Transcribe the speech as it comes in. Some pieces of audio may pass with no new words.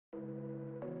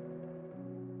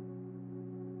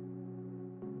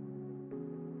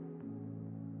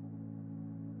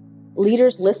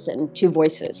leaders listen to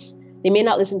voices. They may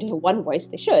not listen to one voice,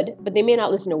 they should, but they may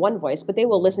not listen to one voice, but they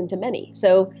will listen to many.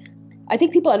 So I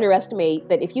think people underestimate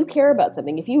that if you care about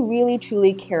something, if you really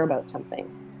truly care about something,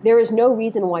 there is no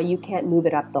reason why you can't move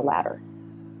it up the ladder.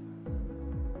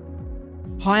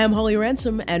 Hi, I'm Holly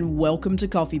Ransom, and welcome to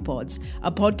Coffee Pods,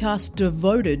 a podcast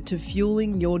devoted to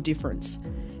fueling your difference.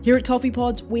 Here at Coffee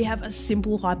Pods, we have a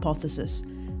simple hypothesis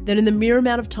that in the mere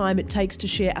amount of time it takes to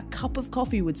share a cup of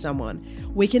coffee with someone,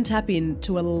 we can tap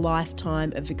into a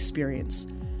lifetime of experience.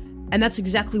 And that's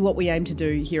exactly what we aim to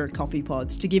do here at Coffee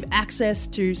Pods, to give access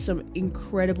to some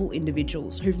incredible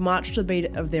individuals who've marched to the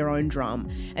beat of their own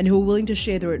drum and who are willing to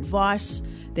share their advice,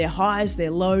 their highs, their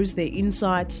lows, their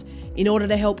insights, in order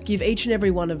to help give each and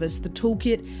every one of us the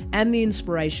toolkit and the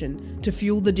inspiration to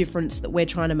fuel the difference that we're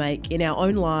trying to make in our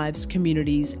own lives,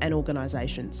 communities, and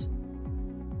organisations.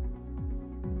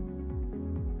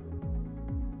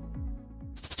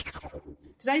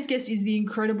 Today's guest is the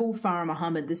incredible Farah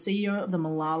Mohammed, the CEO of the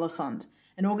Malala Fund,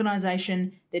 an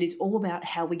organisation that is all about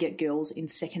how we get girls in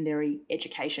secondary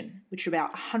education, which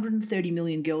about 130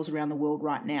 million girls around the world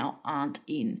right now aren't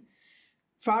in.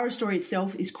 Farah's story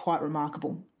itself is quite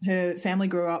remarkable. Her family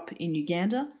grew up in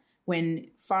Uganda.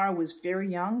 When Farah was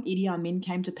very young, Idi Amin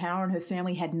came to power and her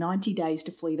family had 90 days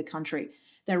to flee the country.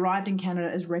 They arrived in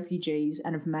Canada as refugees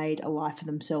and have made a life for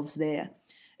themselves there.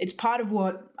 It's part of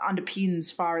what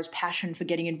underpins Farah's passion for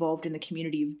getting involved in the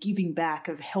community, of giving back,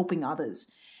 of helping others.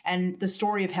 And the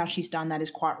story of how she's done that is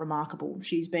quite remarkable.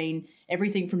 She's been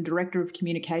everything from Director of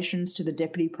Communications to the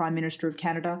Deputy Prime Minister of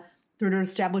Canada, through to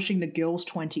establishing the Girls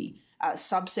 20, a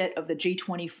subset of the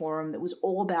G20 forum that was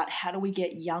all about how do we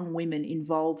get young women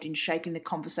involved in shaping the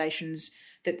conversations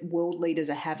that world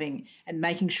leaders are having and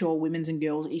making sure women's and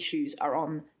girls' issues are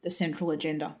on the central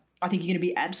agenda. I think you're going to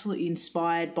be absolutely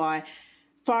inspired by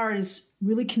Farah's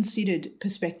really considered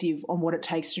perspective on what it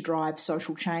takes to drive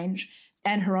social change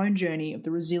and her own journey of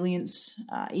the resilience,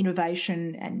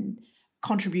 innovation and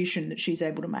contribution that she's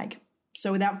able to make.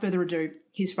 So without further ado,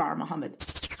 here's Farah Mohammed.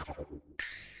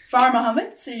 Farah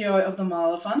Mohammed, CEO of the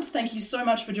Malala Fund, thank you so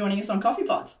much for joining us on Coffee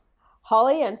Pods.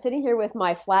 Holly, I'm sitting here with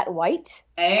my flat white,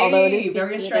 hey, although it is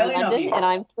very Australian London, of you. And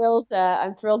I'm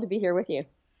thrilled to be here with you.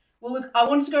 Well, look, I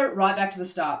wanted to go right back to the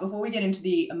start before we get into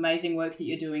the amazing work that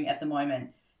you're doing at the moment.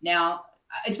 Now,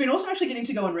 it's been awesome actually getting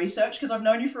to go and research, because I've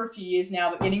known you for a few years now,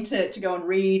 but getting to go and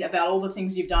read about all the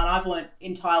things you've done, I've learned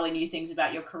entirely new things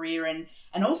about your career and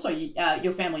also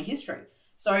your family history.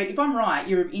 So if I'm right,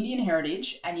 you're of Indian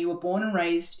heritage and you were born and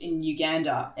raised in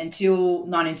Uganda until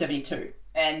 1972.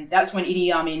 And that's when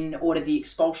Idi Amin ordered the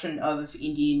expulsion of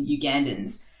Indian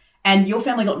Ugandans. And your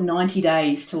family got 90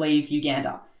 days to leave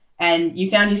Uganda. And you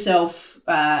found yourself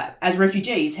as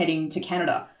refugees heading to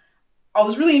Canada. I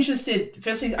was really interested,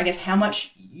 firstly, I guess, how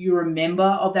much you remember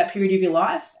of that period of your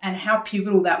life and how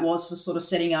pivotal that was for sort of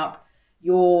setting up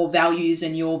your values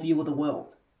and your view of the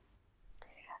world.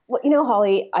 Well,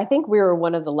 Holly, I think we were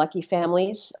one of the lucky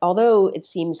families, although it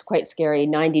seems quite scary,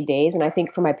 90 days. And I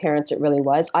think for my parents, it really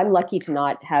was. I'm lucky to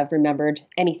not have remembered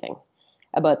anything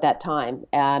about that time.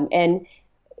 And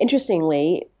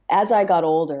interestingly, as I got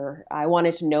older, I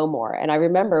wanted to know more. And I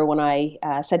remember when I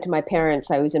said to my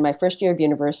parents, I was in my first year of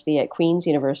university at Queen's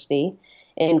University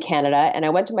in Canada. And I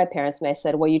went to my parents and I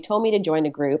said, well, you told me to join a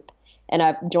group, and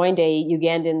I've joined a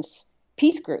Ugandans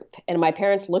peace group. And my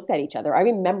parents looked at each other. I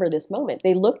remember this moment.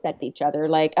 They looked at each other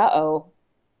like, uh-oh,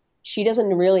 she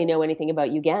doesn't really know anything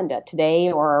about Uganda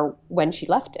today or when she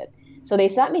left it. So they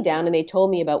sat me down and they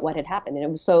told me about what had happened. And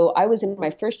I was in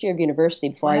my first year of university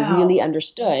before I really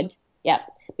understood. Yeah,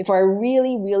 before I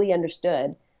really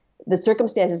understood the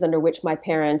circumstances under which my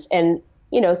parents and,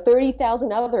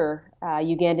 30,000 other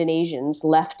Ugandan Asians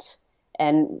left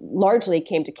and largely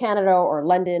came to Canada or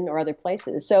London or other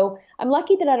places. So I'm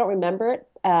lucky that I don't remember it,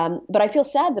 but I feel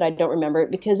sad that I don't remember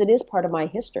it because it is part of my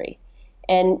history.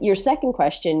 And your second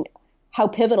question, how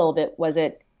pivotal was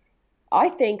it? I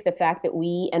think the fact that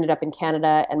we ended up in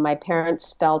Canada and my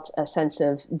parents felt a sense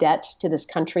of debt to this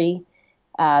country.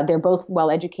 They're both well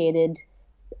educated.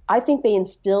 I think they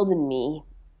instilled in me,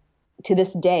 to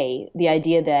this day, the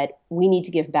idea that we need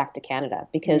to give back to Canada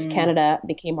because Canada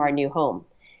became our new home.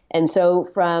 And so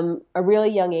from a really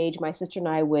young age, my sister and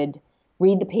I would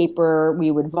read the paper,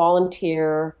 we would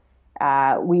volunteer,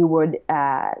 we would,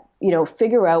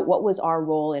 figure out what was our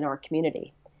role in our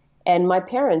community. And my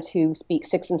parents, who speak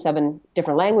 6 and 7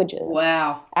 different languages,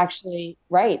 actually,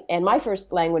 right. And my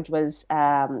first language was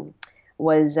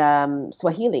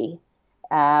Swahili.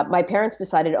 My parents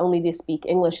decided only to speak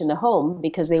English in the home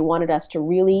because they wanted us to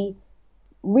really,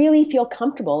 really feel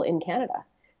comfortable in Canada.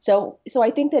 So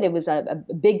I think that it was a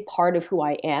big part of who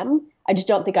I am. I just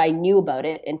don't think I knew about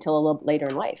it until a little later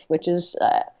in life, which is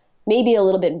maybe a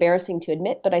little bit embarrassing to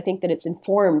admit, but I think that it's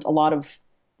informed a lot of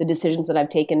the decisions that I've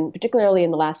taken, particularly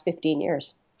in the last 15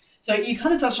 years. So you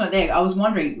kind of touched on it there. I was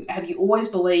wondering, have you always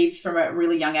believed from a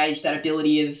really young age that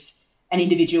ability of an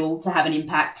individual to have an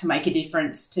impact, to make a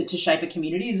difference, to shape a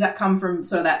community? Does that come from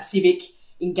sort of that civic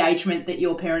engagement that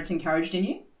your parents encouraged in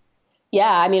you? Yeah,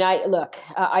 I mean,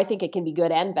 I think it can be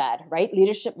good and bad, right?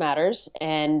 Leadership matters,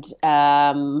 and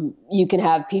you can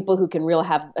have people who can really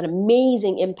have an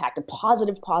amazing impact, a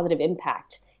positive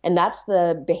impact. And that's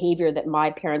the behavior that my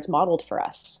parents modeled for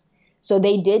us. So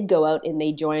they did go out and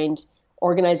they joined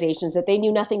organizations that they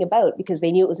knew nothing about because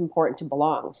they knew it was important to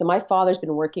belong. So my father's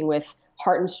been working with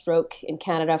Heart and Stroke in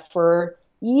Canada for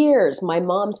years. My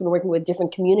mom's been working with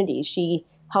different communities. She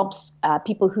helps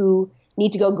people who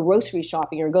need to go grocery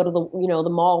shopping or go to the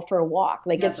mall for a walk.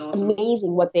 Like, that's awesome.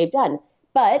 Amazing what they've done.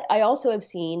 But I also have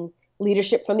seen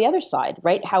leadership from the other side,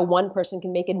 right? How one person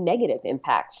can make a negative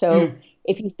impact. So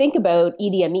if you think about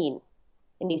Idi Amin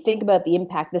and you think about the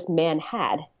impact this man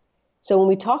had, so when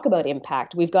we talk about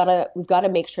impact, we've got to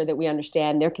make sure that we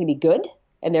understand there can be good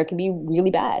and there can be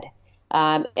really bad.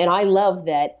 And I love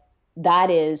that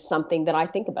is something that I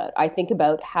think about. I think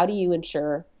about, how do you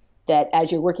ensure that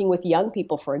as you're working with young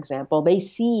people, for example, they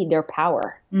see their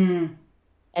power. And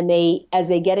as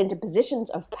they get into positions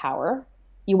of power,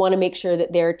 you want to make sure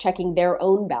that they're checking their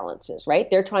own balances, right?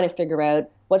 They're trying to figure out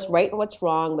what's right and what's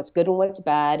wrong, what's good and what's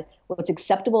bad, what's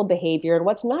acceptable behavior and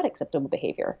what's not acceptable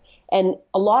behavior. And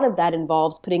a lot of that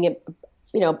involves putting it,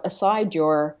 aside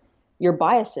your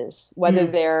biases, whether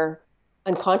they're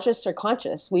unconscious or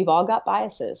conscious. We've all got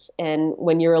biases. And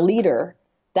when you're a leader,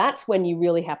 that's when you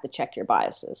really have to check your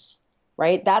biases,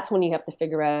 right? That's when you have to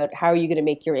figure out, how are you going to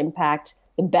make your impact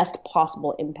the best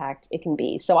possible impact it can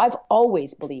be. So I've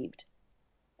always believed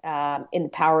in the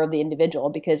power of the individual,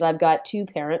 because I've got two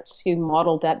parents who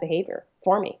modeled that behavior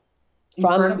for me.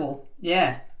 Incredible.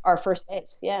 Yeah. Our first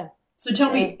days. Yeah. So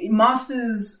tell me,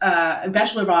 master's,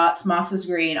 Bachelor of Arts, master's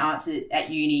degree in arts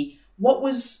at uni. What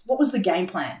was the game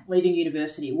plan leaving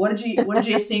university? What did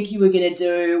you think you were going to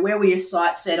do? Where were your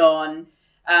sights set on?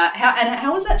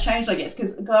 How has that changed, I guess?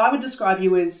 Because I would describe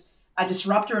you as a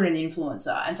disruptor and an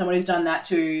influencer, and someone who's done that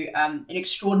to an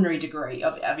extraordinary degree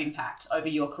of impact over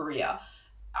your career.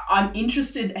 I'm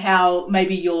interested how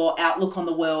maybe your outlook on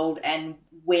the world and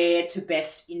where to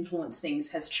best influence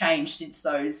things has changed since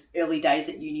those early days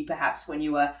at uni, perhaps when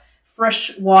you were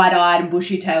fresh, wide-eyed and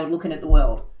bushy-tailed looking at the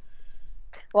world.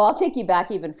 Well, I'll take you back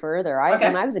even further.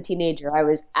 When I was a teenager, I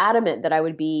was adamant that I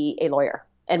would be a lawyer.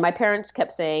 And my parents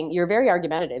kept saying, "You're very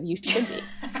argumentative. You should be."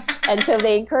 And so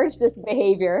they encouraged this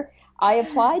behavior. I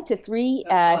applied to three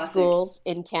schools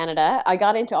in Canada. I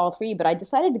got into all three, but I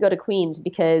decided to go to Queen's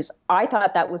because I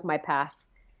thought that was my path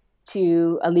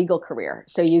to a legal career.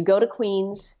 So you go to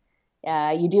Queen's,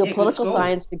 you do a political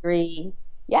science degree.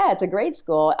 Yeah, it's a great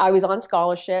school. I was on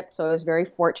scholarship, so I was very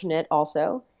fortunate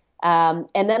also. And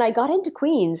then I got into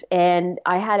Queen's, and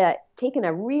I had taken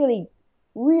a really,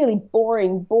 really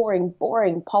boring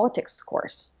politics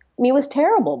course. I mean, it was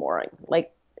terrible boring.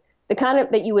 Like, the kind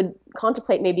of that you would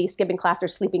contemplate maybe skipping class or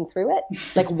sleeping through it,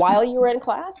 like while you were in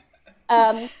class.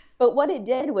 But what it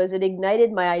did was it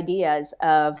ignited my ideas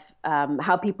of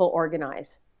how people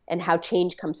organize and how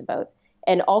change comes about.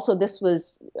 And also this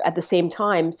was at the same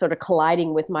time sort of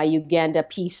colliding with my Uganda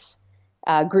peace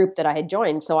group that I had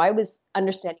joined. So I was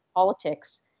understanding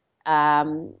politics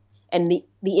and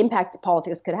the impact that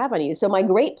politics could have on you. So my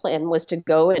great plan was to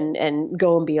go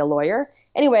and be a lawyer.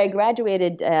 Anyway, I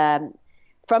graduated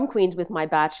from Queen's with my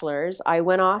bachelor's. I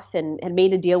went off and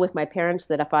made a deal with my parents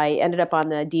that if I ended up on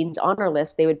the Dean's honor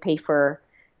list, they would pay for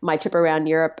my trip around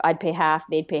Europe. I'd pay half,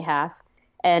 they'd pay half.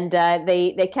 And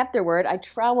they kept their word. I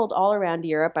traveled all around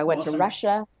Europe. I went to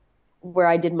Russia, where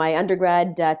I did my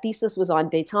undergrad thesis was on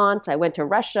détente. I went to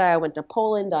Russia. I went to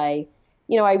Poland. I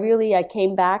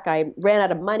came back. I ran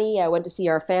out of money. I went to see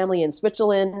our family in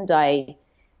Switzerland. I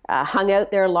hung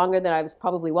out there longer than I was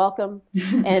probably welcome.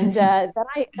 And then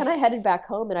I headed back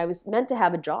home, and I was meant to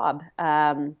have a job.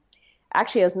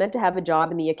 Actually, I was meant to have a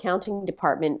job in the accounting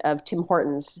department of Tim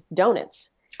Hortons Donuts.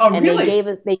 Oh, and really?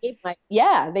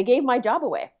 They gave my job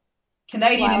away.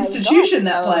 Canadian institution,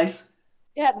 that place.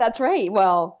 Yeah, that's right.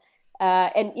 Well,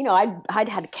 and I'd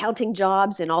had accounting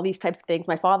jobs and all these types of things.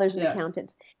 My father's an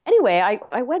accountant. Anyway,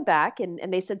 I went back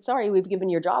and they said, "Sorry, we've given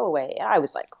your job away." And I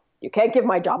was like, "You can't give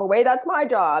my job away. That's my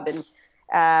job." And,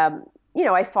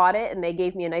 I fought it, and they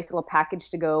gave me a nice little package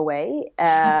to go away.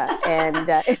 That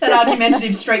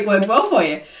argumentative streak worked well for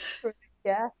you.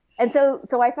 Yeah. And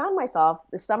so I found myself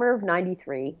the summer of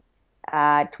 93.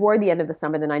 toward the end of the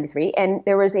summer of the 93. And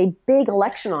there was a big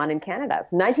election on in Canada. It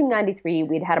was 1993.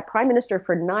 We'd had a prime minister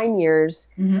for 9 years.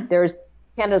 Mm-hmm. There was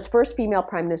Canada's first female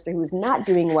prime minister who was not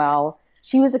doing well.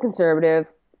 She was a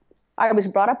conservative. I was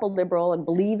brought up a liberal and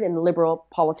believe in liberal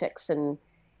politics and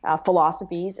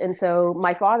philosophies. And so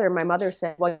my father and my mother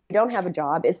said, well, you don't have a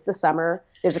job. It's the summer.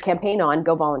 There's a campaign on.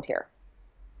 Go volunteer.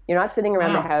 You're not sitting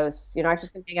around the house. You're not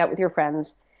just going to hang out with your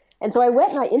friends. And so I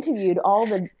went and I interviewed all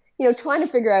the, trying to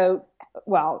figure out,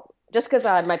 well, just because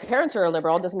my parents are a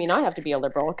liberal doesn't mean I have to be a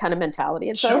liberal kind of mentality.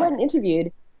 And so Sure. I went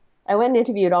and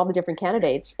interviewed all the different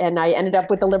candidates. And I ended up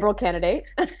with the liberal candidate,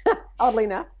 oddly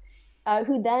enough,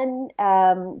 who then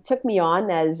took me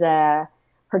on as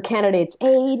her candidate's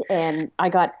aide. And I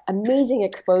got amazing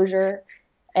exposure.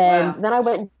 And then I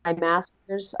went with my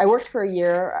master's. I worked for a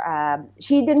year.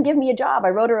 She didn't give me a job. I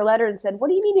wrote her a letter and said, what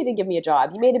do you mean you didn't give me a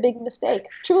job? You made a big mistake.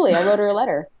 Truly, I wrote her a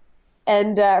letter.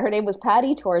 And her name was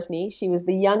Patty Torsney. She was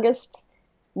the youngest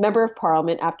member of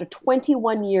parliament after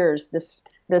 21 years. This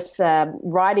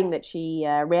riding that she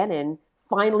ran in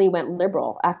finally went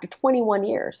liberal after 21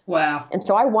 years. Wow. And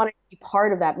so I wanted to be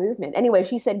part of that movement. Anyway,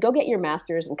 she said, go get your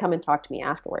master's and come and talk to me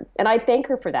afterward. And I thank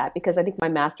her for that because I think my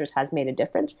master's has made a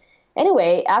difference.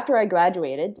 Anyway, after I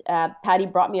graduated, Patty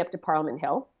brought me up to Parliament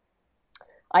Hill.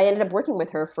 I ended up working with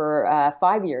her for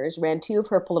 5 years, ran 2 of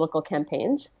her political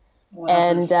campaigns. Wow.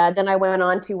 And then I went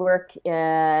on to work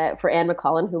for Anne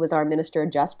McClellan, who was our Minister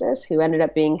of Justice, who ended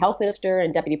up being Health Minister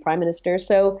and Deputy Prime Minister.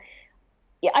 So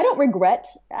yeah, I don't regret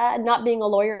not being a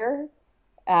lawyer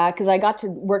because I got to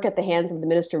work at the hands of the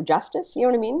Minister of Justice. You know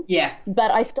what I mean? Yeah.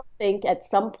 But I still think at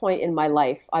some point in my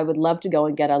life, I would love to go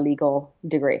and get a legal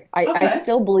degree. I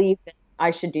still believe that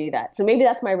I should do that. So maybe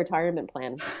that's my retirement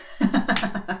plan.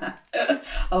 I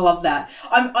love that.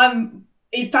 I'm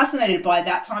fascinated by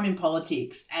that time in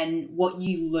politics and what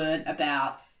you learned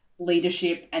about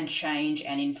leadership and change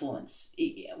and influence.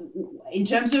 In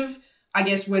terms of, I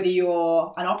guess, whether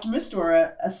you're an optimist or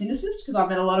a cynicist, because I've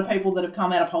met a lot of people that have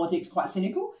come out of politics quite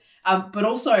cynical, but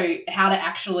also how to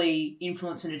actually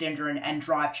influence an agenda and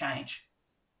drive change.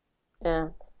 Yeah.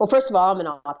 Well, first of all, I'm an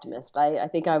optimist. I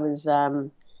think I was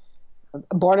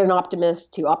born an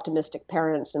optimist to optimistic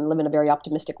parents and live in a very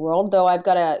optimistic world, though I've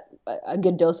got a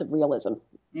good dose of realism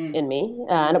in me,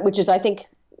 which is, I think,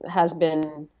 has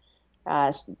been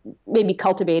maybe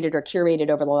cultivated or curated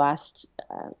over the last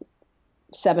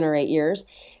 7 or 8 years.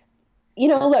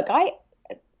 Look,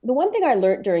 the one thing I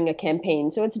learned during a campaign,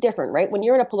 so it's different, right? When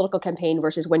you're in a political campaign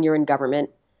versus when you're in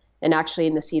government and actually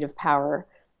in the seat of power,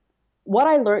 what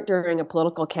I learned during a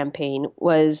political campaign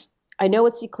was, I know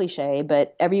it's a cliche,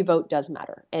 but every vote does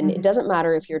matter. And it doesn't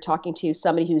matter if you're talking to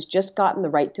somebody who's just gotten the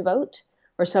right to vote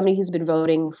or somebody who's been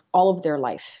voting all of their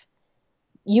life.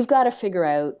 You've got to figure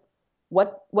out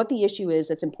what the issue is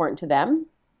that's important to them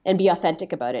and be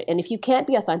authentic about it. And if you can't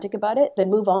be authentic about it,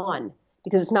 then move on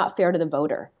because it's not fair to the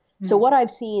voter. So what I've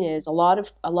seen is a lot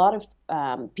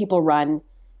of people run,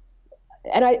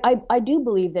 and I do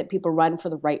believe that people run for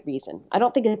the right reason. I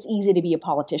don't think it's easy to be a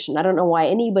politician. I don't know why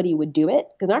anybody would do it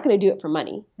because they're not going to do it for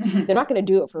money. They're not going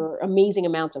to do it for amazing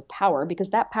amounts of power because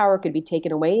that power could be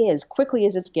taken away as quickly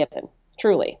as it's given,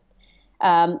 truly.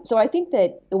 So I think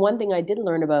that the one thing I did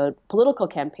learn about political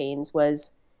campaigns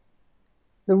was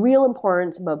the real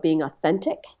importance about being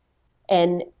authentic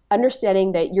and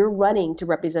understanding that you're running to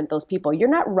represent those people. You're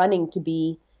not running to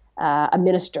be a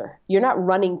minister. You're not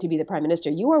running to be the prime minister.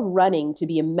 You are running to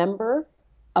be a member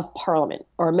of parliament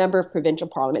or a member of provincial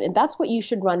parliament. And that's what you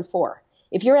should run for.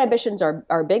 If your ambitions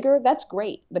are bigger, that's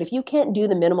great. But if you can't do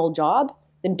the minimal job,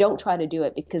 then don't try to do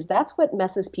it because that's what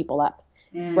messes people up,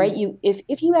 right?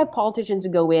 If you have politicians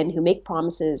who go in, who make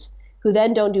promises, who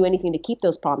then don't do anything to keep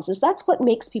those promises, that's what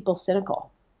makes people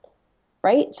cynical,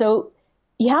 right? So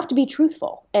you have to be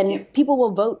truthful, and people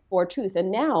will vote for truth.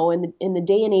 And now, in the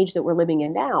day and age that we're living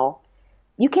in now,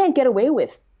 you can't get away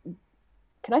with.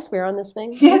 Can I swear on this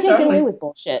thing? Yeah, you can't get away with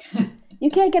bullshit. You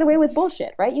can't get away with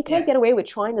bullshit, right? You can't get away with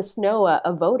trying to snow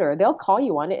a voter. They'll call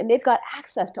you on it, and they've got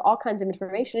access to all kinds of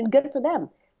information, and good for them.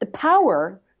 The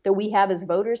power that we have as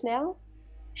voters now,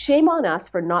 shame on us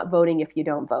for not voting if you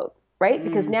don't vote, right?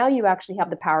 Because now you actually have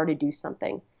the power to do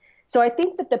something. So I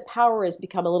think that the power has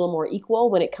become a little more equal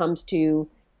when it comes to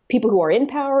people who are in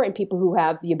power and people who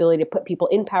have the ability to put people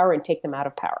in power and take them out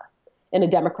of power in a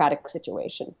democratic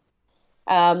situation.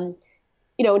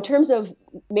 In terms of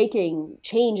making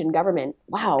change in government,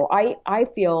 wow, I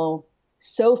feel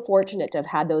so fortunate to have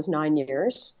had those 9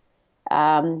 years.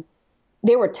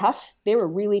 They were tough. They were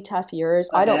really tough years.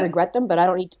 I don't regret them, but I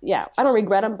don't need to, I don't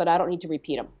regret them, but I don't need to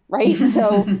repeat them. Right.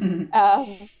 So,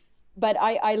 but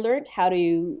I learned how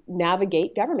to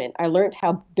navigate government. I learned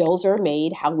how bills are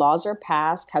made, how laws are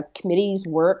passed, how committees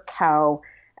work, how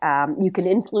you can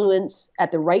influence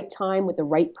at the right time with the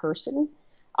right person.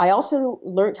 I also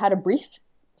learned how to brief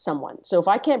someone. So if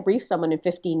I can't brief someone in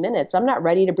 15 minutes, I'm not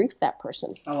ready to brief that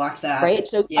person. I like that. Right.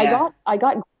 So Yeah. I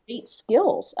got great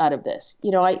skills out of this.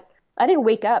 I didn't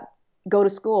wake up, go to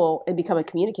school and become a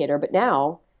communicator, but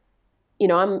now,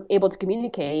 I'm able to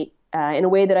communicate in a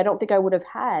way that I don't think I would have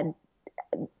had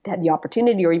the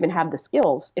opportunity or even have the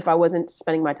skills if I wasn't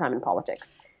spending my time in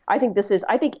politics. I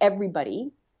think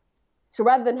everybody, so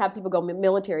rather than have people go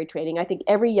military training, I think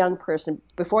every young person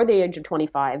before the age of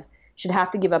 25 should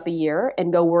have to give up a year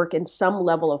and go work in some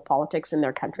level of politics in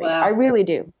their country. Wow. I really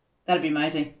do. That'd be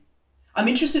amazing. I'm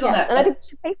interested on that. And I think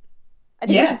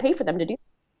we should pay for them to do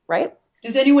that, right?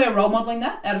 Is anywhere role modeling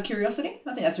that out of curiosity?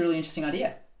 I think that's a really interesting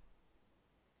idea.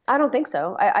 I don't think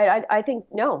so. I think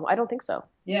no, I don't think so.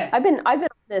 Yeah. I've been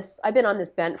on this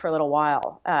bent for a little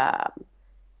while,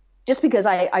 just because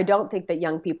I don't think that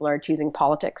young people are choosing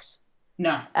politics.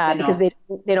 No, because they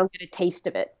don't get a taste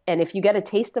of it. And if you get a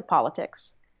taste of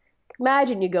politics,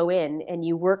 imagine you go in and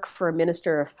you work for a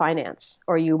minister of finance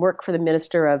or you work for the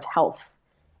minister of health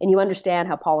and you understand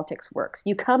how politics works.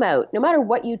 You come out, no matter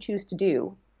what you choose to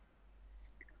do,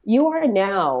 you are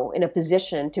now in a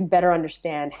position to better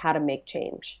understand how to make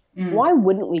change. Why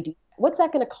wouldn't we do that? What's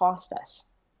that going to cost us?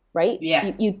 Right?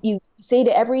 Yeah. You say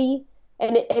to every,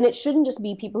 and it shouldn't just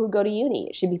be people who go to uni.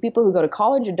 It should be people who go to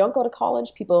college or don't go to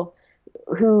college, people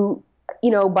who,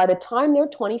 by the time they're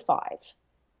 25,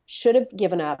 should have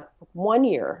given up 1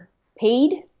 year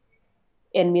paid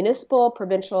in municipal,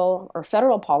 provincial, or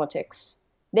federal politics.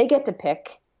 They get to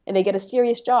pick and they get a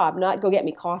serious job, not go get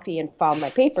me coffee and file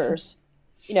my papers.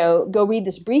 Go read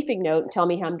this briefing note and tell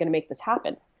me how I'm going to make this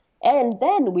happen. And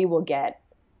then we will get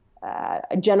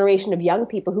a generation of young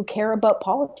people who care about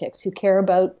politics, who care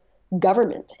about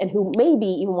government, and who maybe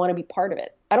even want to be part of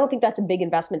it. I don't think that's a big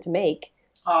investment to make.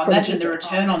 Oh, imagine the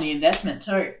return on the investment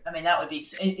too. I mean, that would be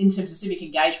in terms of civic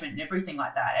engagement and everything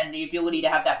like that, and the ability to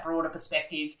have that broader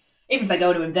perspective. Even if they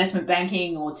go to investment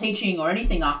banking or teaching or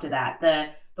anything after that, the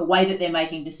way that they're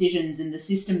making decisions and the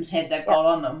systems head they've got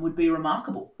on them would be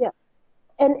remarkable. Yeah,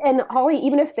 and Holly,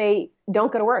 even if they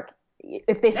don't go to work,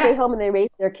 if they stay home and they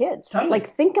raise their kids,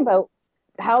 think about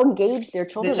how engaged their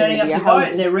children are. They're turning up to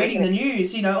vote. They're reading the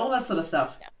news. All that sort of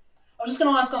stuff. Yeah. I was just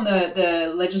going to ask on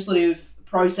the legislative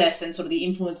process and sort of the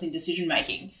influence in decision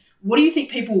making. What do you think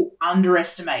people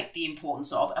underestimate the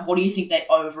importance of, and what do you think they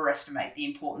overestimate the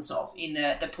importance of in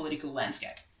the political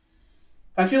landscape?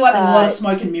 I feel like there's a lot of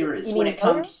smoke and mirrors when it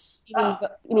comes.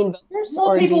 You mean voters?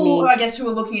 More people, I guess, who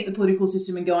are looking at the political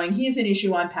system and going, here's an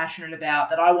issue I'm passionate about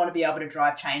that I want to be able to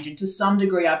drive change, and to some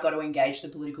degree I've got to engage the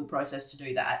political process to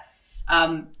do that.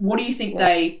 What do you think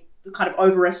they kind of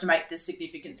overestimate the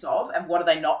significance of, and what do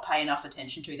they not pay enough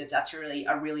attention to that's actually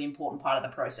a really important part of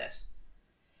the process?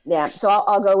 Yeah, so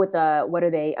I'll go with what do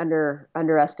they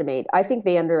underestimate? I think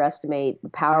they underestimate the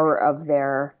power of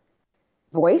their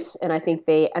voice, and I think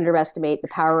they underestimate the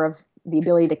power of the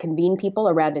ability to convene people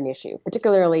around an issue,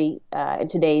 particularly in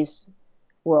today's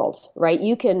world, right?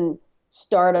 You can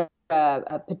start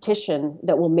a petition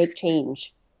that will make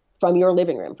change from your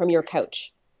living room, from your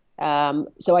couch.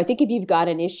 So I think if you've got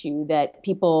an issue that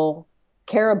people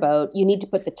care about, you need to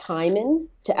put the time in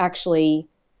to actually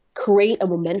create a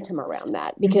momentum around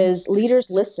that, because leaders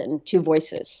listen to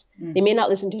voices. They may not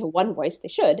listen to one voice, they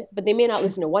should, but they may not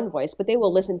listen to one voice, but they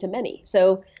will listen to many.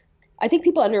 So I think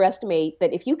people underestimate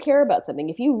that if you care about something,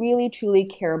 if you really truly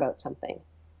care about something,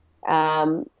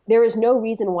 there is no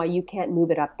reason why you can't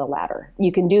move it up the ladder.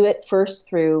 You can do it first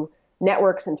through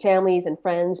networks and families and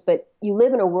friends, but you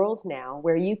live in a world now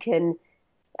where you can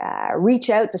reach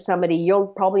out to somebody you'll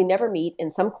probably never meet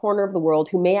in some corner of the world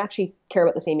who may actually care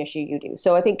about the same issue you do.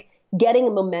 So I think getting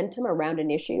a momentum around an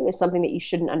issue is something that you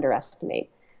shouldn't underestimate.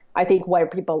 I think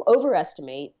what people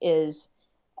overestimate is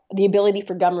the ability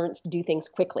for governments to do things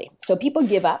quickly. So people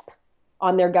give up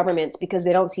on their governments because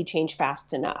they don't see change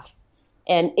fast enough.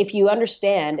 And if you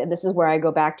understand, and this is where I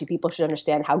go back to, people should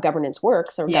understand how governance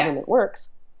works or government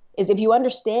works, is if you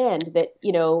understand that,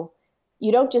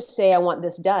 you don't just say, I want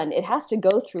this done. It has to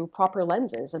go through proper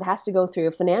lenses. It has to go through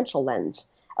a financial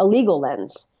lens, a legal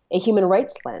lens, a human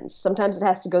rights lens. Sometimes it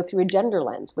has to go through a gender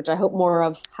lens, which I hope more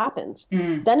of happens.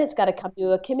 Then it's got to come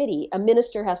to a committee. A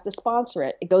minister has to sponsor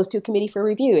it. It goes to a committee for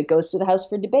review. It goes to the House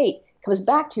for debate, comes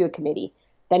back to a committee,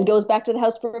 then goes back to the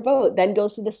House for a vote, then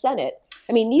goes to the Senate.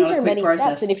 I mean, these are many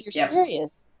steps. And if you're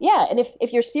serious, and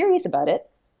if you're serious about it,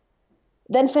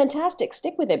 then fantastic,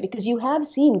 stick with it, because you have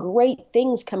seen great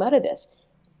things come out of this.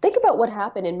 Think about what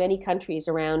happened in many countries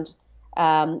around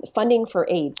funding for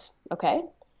AIDS. Okay.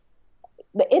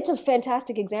 It's a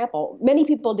fantastic example. Many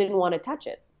people didn't want to touch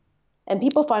it. And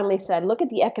people finally said, look at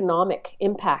the economic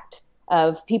impact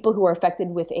of people who are affected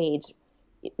with AIDS,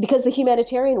 because the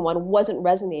humanitarian one wasn't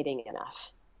resonating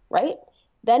enough, right?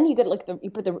 Then you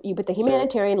put the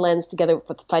humanitarian lens together with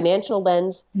the financial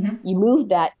lens. Mm-hmm. You move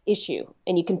that issue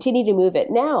and you continue to move it.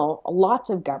 Now, lots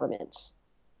of governments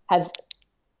have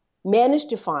managed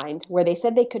to find, where they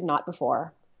said they could not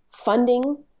before,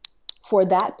 funding for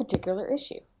that particular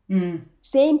issue. Mm.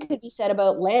 Same could be said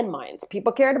about landmines.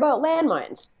 People cared about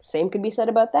landmines. Same could be said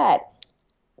about that.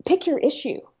 Pick your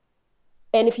issue.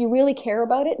 And if you really care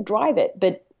about it, drive it,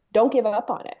 but don't give up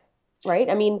on it, right?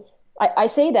 I mean, I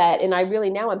say that, and I really,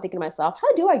 now I'm thinking to myself,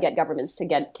 how do I get governments to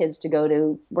get kids to go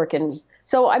to work in?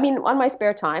 So, I mean, on my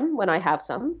spare time, when I have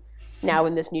some, now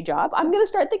in this new job, I'm going to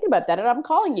start thinking about that, and I'm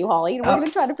calling you, Holly, and we're going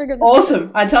to try to figure this out.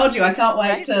 Awesome. I told you, I can't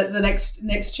wait to the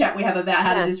next chat we have about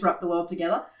how to disrupt the world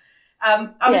together.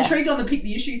 I'm intrigued on the pick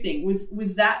the issue thing.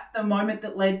 Was that the moment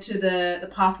that led to the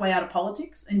pathway out of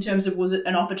politics, in terms of, was it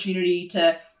an opportunity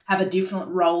to have a different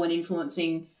role in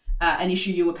influencing an issue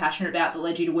you were passionate about that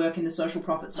led you to work in the social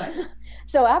profit space?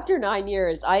 So after 9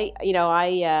 years, I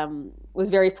was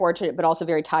very fortunate, but also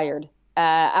very tired.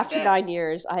 After 9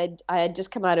 years, I had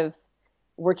just come out of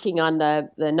working on the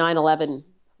 9/11,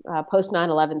 post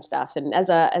 9/11 stuff, and as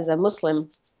a Muslim,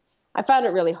 I found it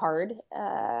really hard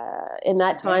in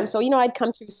that time. So I'd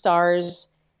come through SARS,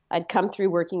 I'd come through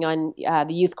working on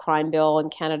the youth crime bill in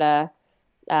Canada.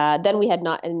 Then we had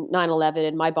 9/11,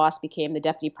 and my boss became the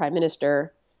deputy prime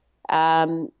minister.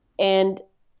 And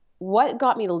what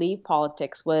got me to leave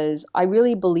politics was I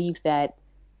really believed that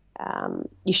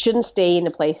you shouldn't stay in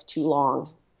a place too long.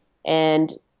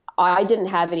 And I didn't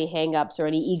have any hangups or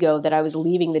any ego that I was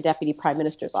leaving the deputy prime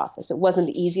minister's office. It wasn't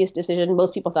the easiest decision.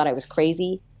 Most people thought I was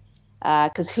crazy,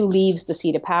 because who leaves the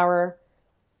seat of power?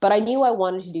 But I knew I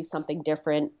wanted to do something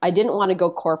different. I didn't want to go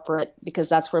corporate, because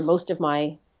that's where most of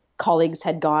my colleagues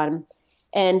had gone.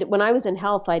 And when I was in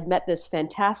health, I'd met this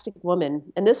fantastic woman,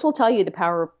 and this will tell you the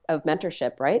power of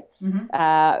mentorship, right? Mm-hmm.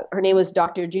 Her name was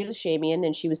Dr. Judith Shamian,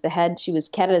 and she was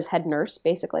Canada's head nurse,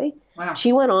 basically. Wow.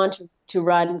 She went on to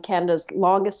run Canada's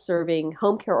longest serving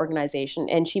home care organization.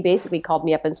 And she basically called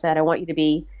me up and said, I want you to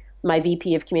be my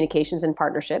VP of communications and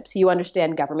partnerships. You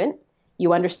understand government,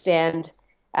 you understand,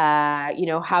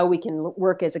 how we can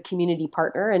work as a community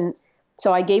partner. And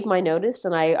so I gave my notice,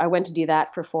 and I went to do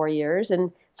that for 4 years.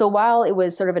 And so while it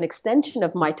was sort of an extension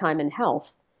of my time in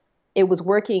health, it was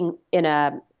working in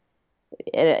a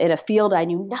field I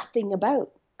knew nothing about.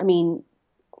 I mean,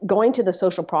 going to the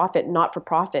social profit,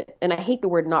 not-for-profit, and I hate the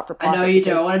word not-for-profit. I know you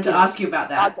do. I wanted to ask you about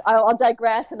that. I'll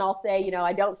digress, and I'll say,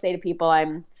 I don't say to people,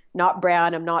 I'm not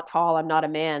brown, I'm not tall, I'm not a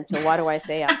man. So why do I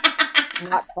say I'm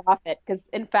not profit? Because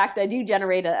in fact, I do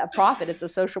generate a profit. It's a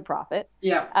social profit.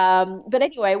 Yeah. But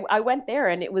anyway, I went there,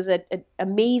 and it was an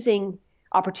amazing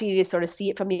opportunity to sort of see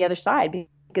it from the other side,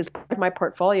 because part of my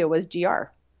portfolio was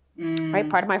GR. Right.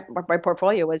 Part of my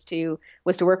portfolio was to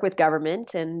work with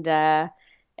government and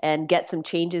get some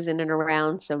changes in and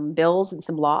around some bills and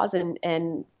some laws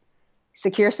and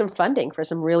secure some funding for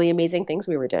some really amazing things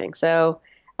we were doing. So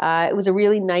it was a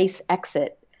really nice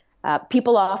exit.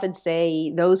 People often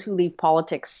say those who leave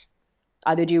politics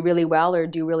either do really well or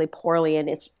do really poorly. And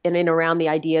it's in and around the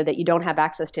idea that you don't have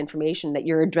access to information, that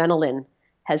your adrenaline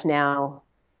has now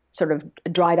sort of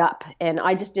dried up. And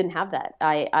I just didn't have that.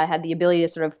 I had the ability to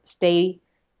sort of stay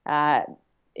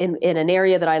in an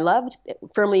area that I loved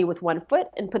firmly with one foot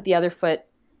and put the other foot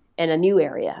in a new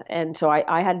area. And so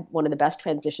I had one of the best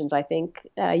transitions, I think,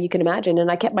 you can imagine.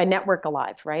 And I kept my network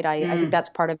alive, right? I think that's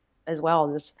part of it as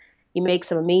well, is you make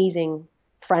some amazing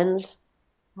friends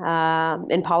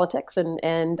in politics.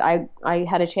 And I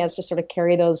had a chance to sort of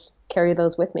carry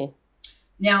those with me.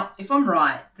 Now, if I'm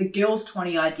right, the Girls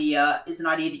 20 idea is an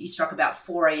idea that you struck about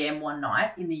 4 a.m. one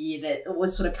night in the year that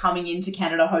was sort of coming into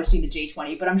Canada hosting the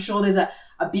G20, but I'm sure there's a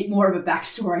bit more of a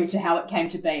backstory to how it came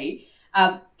to be.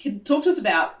 Talk to us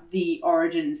about the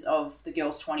origins of the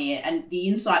Girls 20 and the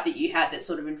insight that you had that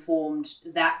sort of informed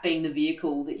that being the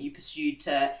vehicle that you pursued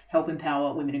to help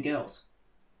empower women and girls.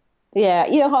 Yeah,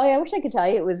 Holly, I wish I could tell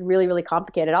you it was really, really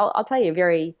complicated. I'll tell you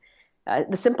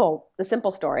the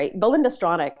simple story. Belinda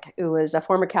Stronach, who was a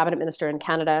former cabinet minister in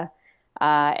Canada,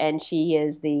 and she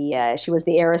was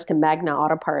the heiress to Magna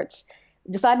Auto Parts,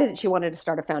 decided that she wanted to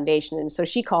start a foundation. And so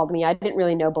she called me. I didn't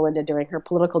really know Belinda during her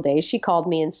political days. She called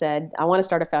me and said, I want to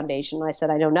start a foundation. I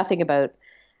said, I know nothing about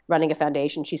running a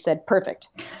foundation. She said, perfect.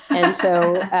 And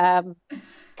so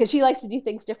because she likes to do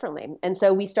things differently. And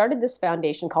so we started this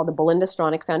foundation called the Belinda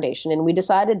Stronach Foundation, and we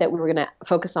decided that we were going to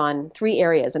focus on 3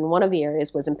 areas, and one of the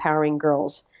areas was empowering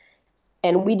girls.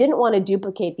 And we didn't want to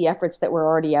duplicate the efforts that were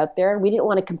already out there. We didn't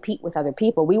want to compete with other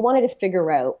people. We wanted to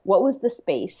figure out what was the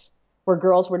space where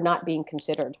girls were not being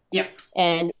considered. Yep.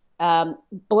 And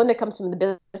Belinda comes from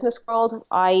the business world.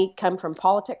 I come from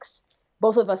politics.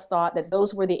 Both of us thought that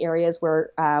those were the areas where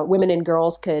women and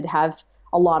girls could have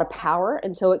a lot of power.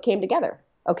 And so it came together.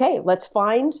 Okay, let's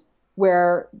find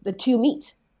where the two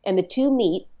meet. And the two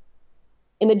meet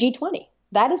in the G20.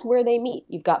 That is where they meet.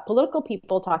 You've got political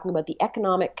people talking about the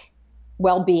economic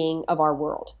well-being of our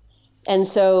world. And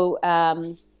so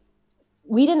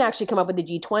we didn't actually come up with the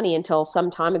G20 until some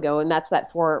time ago, and that's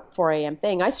that 4 a.m.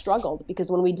 thing. I struggled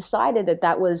because when we decided that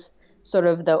that was sort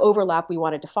of the overlap we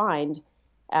wanted to find,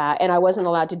 and I wasn't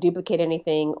allowed to duplicate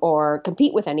anything or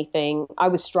compete with anything, I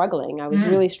was struggling. I was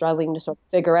really struggling to sort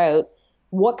of figure out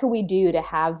what could we do to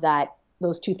have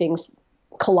those two things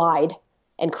collide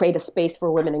and create a space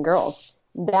for women and girls.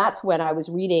 That's when I was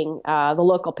reading the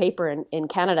local paper in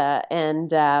Canada, and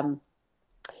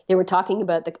they were talking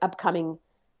about the upcoming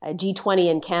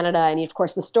G20 in Canada. And of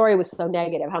course, the story was so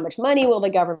negative. How much money will the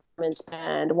government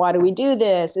spend? Why do we do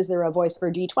this? Is there a voice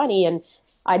for G20? And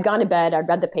I'd gone to bed. I'd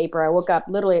read the paper. I woke up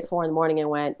literally at 4 a.m. and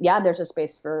went, yeah, there's a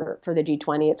space for the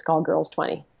G20. It's called Girls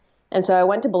 20. And so I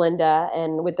went to Belinda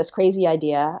and with this crazy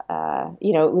idea,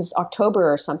 it was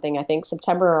October or something, I think,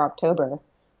 September or October.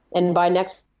 And by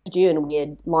next June, we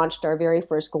had launched our very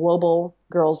first global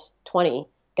Girls 20,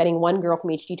 getting one girl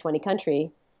from each G20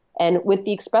 country. And with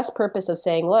the express purpose of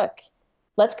saying, look,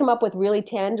 let's come up with really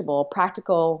tangible,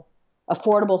 practical,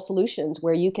 affordable solutions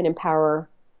where you can empower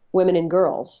women and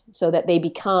girls so that they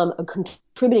become a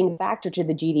contributing factor to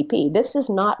the GDP. This is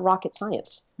not rocket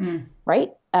science,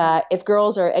 right? If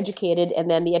girls are educated and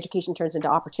then the education turns into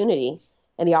opportunity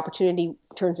and the opportunity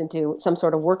turns into some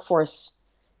sort of workforce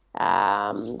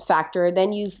factor,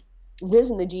 then you've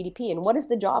risen the GDP. And what is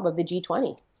the job of the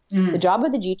G20? The job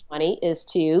of the G20 is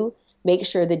to make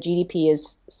sure the GDP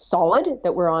is solid,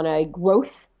 that we're on a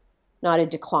growth, not a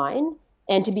decline,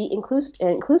 and to be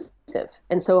inclusive.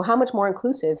 And so how much more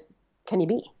inclusive can you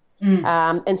be?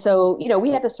 And so, we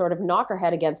had to sort of knock our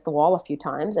head against the wall a few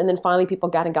times. And then finally people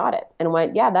got it and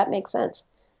went, yeah, that makes sense.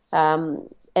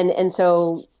 And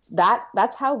so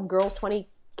that's how Girls 20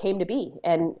 came to be.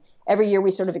 And every year we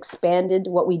sort of expanded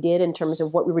what we did in terms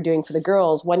of what we were doing for the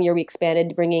girls. One year we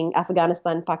expanded bringing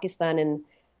Afghanistan, Pakistan, and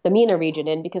the MENA region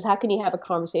in, because how can you have a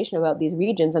conversation about these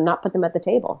regions and not put them at the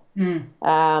table?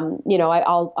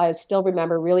 I still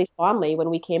remember really fondly when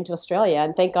we came to Australia,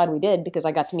 and thank God we did, because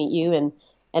I got to meet you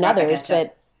and others,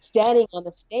 but standing on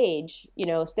the stage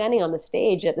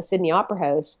at the Sydney Opera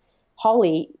House,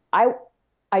 Holly, I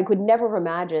could never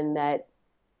imagine that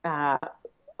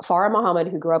Farah Mohammed,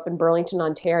 who grew up in Burlington,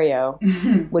 Ontario,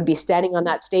 would be standing on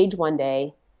that stage one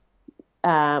day,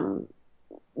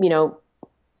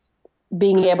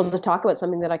 being able to talk about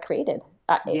something that I created.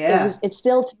 It's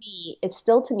still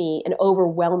to me an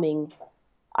overwhelming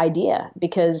idea,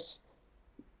 because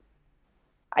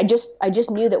I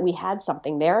just knew that we had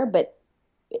something there, but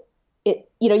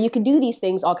you can do these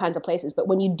things all kinds of places, but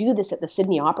when you do this at the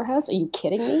Sydney Opera House, are you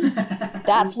kidding me?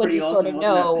 That's when you sort of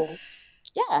know.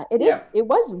 Yeah, it is. It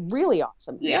was really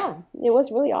awesome. Yeah, it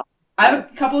was really awesome. I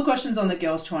have a couple of questions on the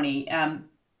Girls 20.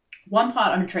 One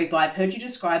part I'm intrigued by, I've heard you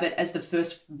describe it as the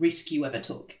first risk you ever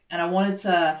took. And I wanted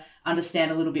to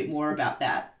understand a little bit more about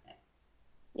that.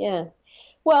 Yeah.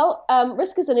 Well,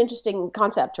 risk is an interesting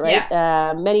concept, right?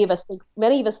 Yeah. Many of us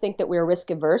think that we're risk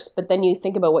averse, but then you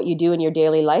think about what you do in your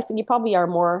daily life and you probably are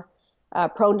more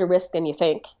prone to risk than you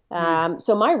think.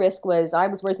 So my risk was, I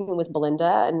was working with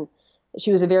Belinda, and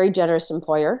she was a very generous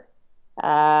employer,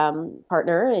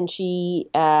 partner, and she,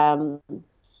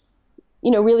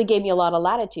 really gave me a lot of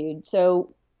latitude.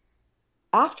 So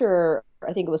after,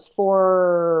 I think it was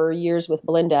 4 years with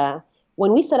Belinda,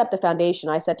 when we set up the foundation,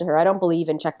 I said to her, I don't believe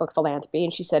in checkbook philanthropy.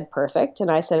 And she said, perfect. And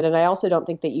I said, and I also don't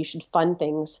think that you should fund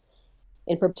things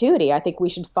in perpetuity. I think we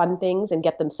should fund things and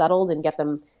get them settled and get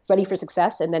them ready for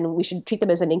success. And then we should treat them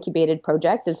as an incubated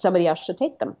project, and somebody else should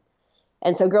take them.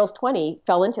 And so Girls 20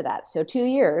 fell into that. So 2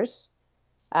 years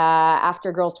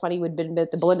after Girls 20 would have been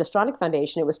with the Belinda Stronach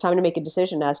Foundation, it was time to make a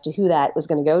decision as to who that was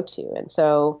going to go to. And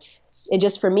so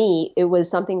for me, it was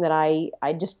something that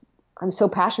I'm so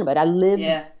passionate about. I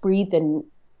lived, breathed, and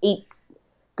ate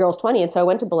Girls 20. And so I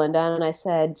went to Belinda and I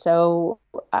said,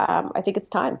 I think it's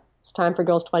time. It's time for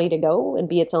Girls 20 to go and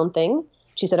be its own thing.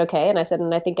 She said, okay. And I said,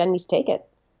 and I think I need to take it.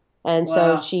 And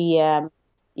so she,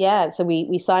 so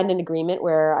we signed an agreement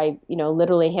where I,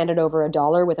 literally handed over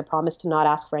 $1 with a promise to not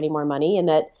ask for any more money, and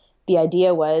that the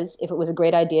idea was if it was a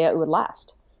great idea, it would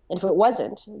last. And if it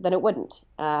wasn't, then it wouldn't.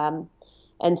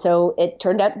 And so it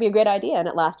turned out to be a great idea, and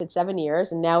it lasted 7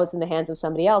 years, and now it's in the hands of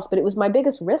somebody else. But it was my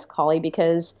biggest risk, Holly,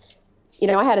 because,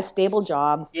 I had a stable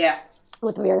job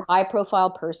with a very high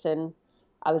profile person.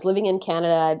 I was living in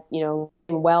Canada,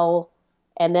 well,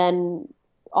 and then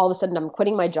all of a sudden I'm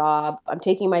quitting my job. I'm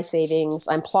taking my savings.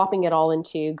 I'm plopping it all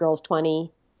into Girls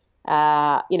 20,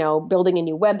 building a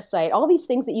new website, all these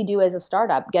things that you do as a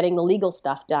startup, getting the legal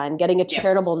stuff done, getting a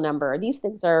charitable number. These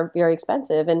things are very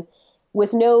expensive, and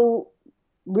with no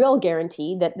real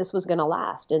guarantee that this was going to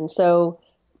last. And so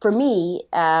for me,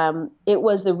 it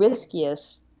was the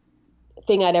riskiest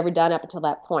thing I'd ever done up until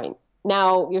that point.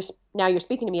 Now you're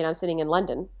speaking to me, and I'm sitting in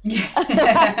London.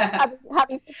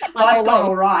 having Life's gone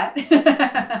all right.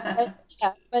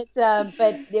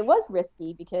 but it was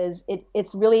risky because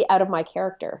it's really out of my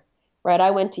character, right? I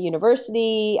went to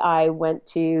university. I went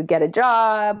to get a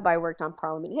job. I worked on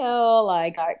Parliament Hill.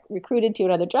 I got recruited to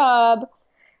another job.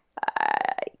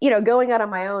 Going out on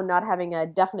my own, not having a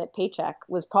definite paycheck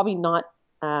was probably not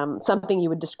something you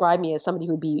would describe me as somebody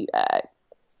who would be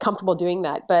comfortable doing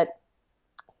that. But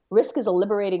risk is a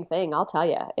liberating thing, I'll tell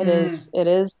you. It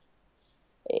is.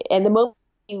 And the moment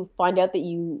you find out that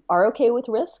you are okay with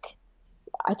risk,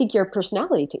 I think your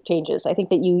personality changes. I think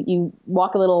that you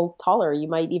walk a little taller. You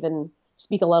might even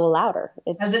speak a little louder.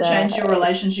 Has it changed your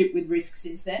relationship with risk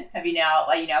since then? Are you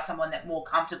now someone that more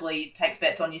comfortably takes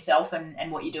bets on yourself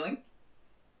and what you're doing?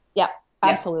 Yeah,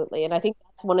 absolutely. And I think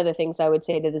that's one of the things I would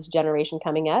say to this generation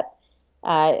coming up.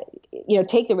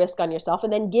 Take the risk on yourself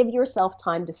and then give yourself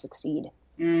time to succeed.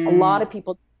 A lot of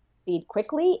people succeed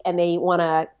quickly and they want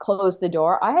to close the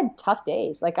door. I had tough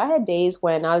days. Like I had days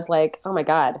when I was like, oh my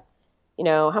God,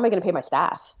 how am I going to pay my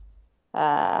staff?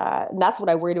 And that's what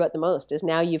I worried about the most is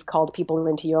now you've called people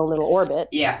into your own little orbit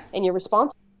and you're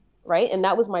responsible, right? And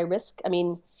that was my risk. I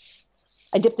mean,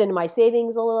 I dipped into my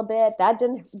savings a little bit. That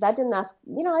didn't I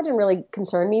didn't really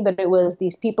concern me, but it was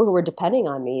these people who were depending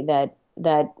on me that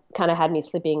kind of had me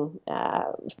sleeping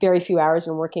very few hours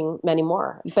and working many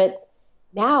more. But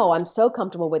now I'm so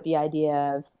comfortable with the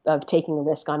idea of taking a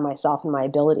risk on myself and my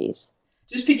abilities.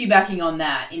 Just piggybacking on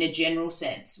that, in a general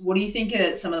sense, what do you think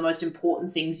are some of the most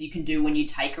important things you can do when you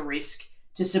take a risk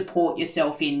to support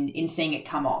yourself in seeing it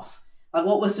come off? Like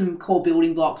what were some core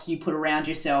building blocks you put around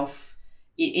yourself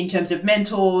in terms of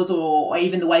mentors or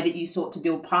even the way that you sought to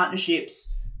build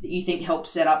partnerships that you think helped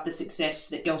set up the success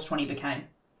that Girls 20 became?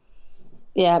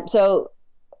 Yeah, so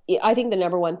I think the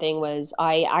number one thing was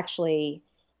I actually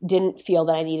didn't feel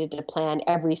that I needed to plan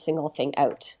every single thing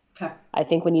out. Okay. I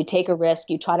think when you take a risk,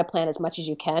 you try to plan as much as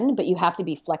you can, but you have to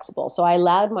be flexible. So I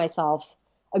allowed myself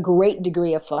a great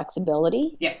degree of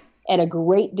flexibility and a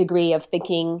great degree of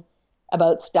thinking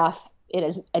about stuff in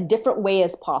as a different way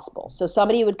as possible. So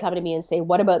somebody would come to me and say,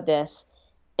 what about this?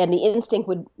 And the instinct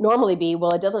would normally be,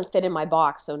 well, it doesn't fit in my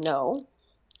box, so no.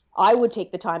 I would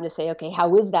take the time to say, okay,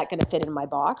 how is that going to fit in my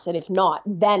box? And if not,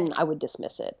 then I would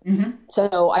dismiss it. Mm-hmm.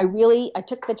 So I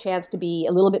took the chance to be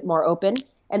a little bit more open.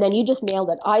 And then you just nailed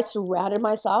it. I surrounded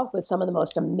myself with some of the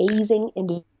most amazing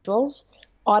individuals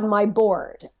on my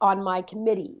board, on my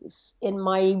committees, in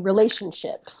my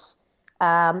relationships.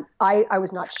 I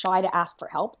was not shy to ask for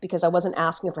help because I wasn't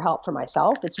asking for help for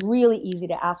myself. It's really easy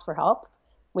to ask for help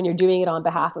when you're doing it on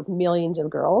behalf of millions of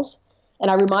girls. And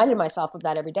I reminded myself of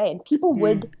that every day. And people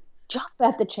would jump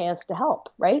at the chance to help,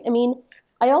 right? I mean,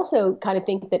 I also kind of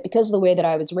think that because of the way that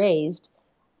I was raised,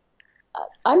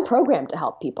 I'm programmed to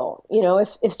help people.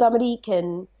 If somebody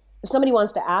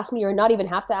wants to ask me or not even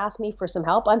have to ask me for some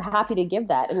help, I'm happy to give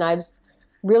that. And I was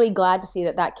really glad to see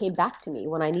that came back to me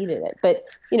when I needed it. But,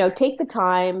 take the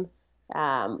time.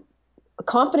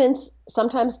 Confidence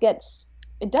sometimes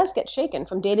does get shaken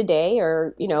from day to day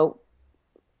or,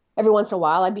 every once in a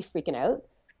while I'd be freaking out.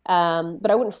 But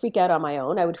I wouldn't freak out on my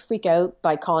own. I would freak out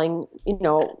by calling,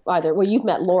 you've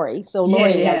met Lori. So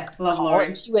Lori, love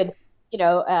Lori. She would,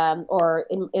 I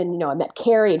met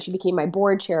Carrie and she became my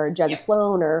board chair, or Judge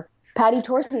Sloan or Patty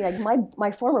Torsney. Like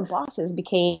my former bosses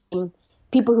became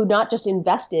people who not just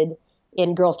invested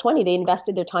in Girls 20, they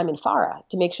invested their time in Farah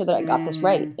to make sure that I got this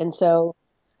right. And so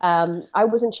I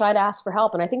wasn't shy to ask for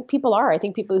help. And I think people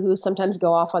who sometimes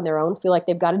go off on their own feel like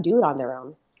they've got to do it on their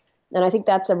own. And I think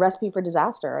that's a recipe for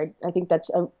disaster. I think it's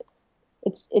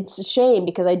a shame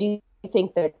because I do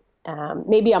think that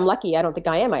maybe I'm lucky. I don't think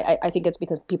I am. I think it's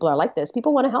because people are like this.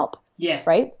 People want to help. Yeah.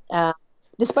 Right.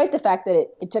 Despite the fact that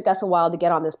it took us a while to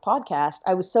get on this podcast,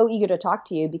 I was so eager to talk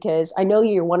to you because I know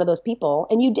you're one of those people,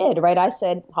 and you did, right? I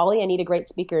said, Holly, I need a great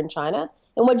speaker in China.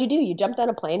 And what'd you do? You jumped on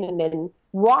a plane and then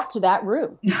rocked that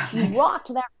room. You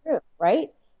rocked that room,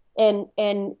 right?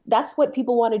 And that's what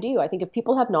people want to do. I think if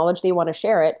people have knowledge, they want to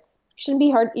share it. It shouldn't be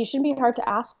hard to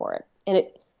ask for it. And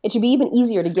it should be even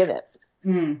easier to give it.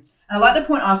 And I like the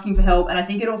point asking for help. And I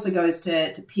think it also goes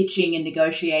to pitching and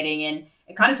negotiating. And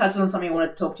it kind of touches on something I wanted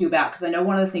to talk to you about, because I know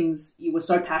one of the things you were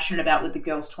so passionate about with the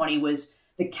Girls 20 was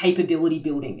the capability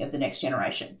building of the next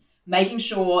generation. Making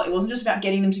sure it wasn't just about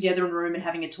getting them together in a room and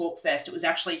having a talk fest. It was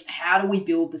actually, how do we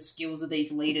build the skills of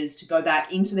these leaders to go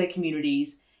back into their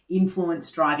communities,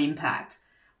 influence, drive impact?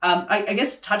 I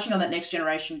guess touching on that next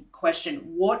generation question,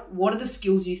 what are the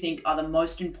skills you think are the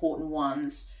most important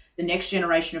ones the next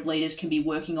generation of leaders can be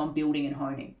working on building and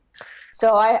honing?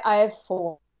 So I have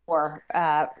four.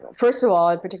 First of all,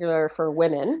 in particular for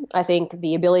women, I think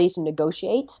the ability to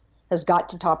negotiate has got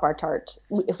to top our chart.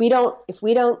 If we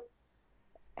don't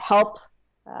help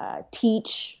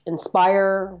teach,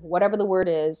 inspire, whatever the word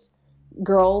is,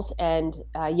 girls and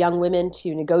young women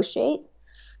to negotiate,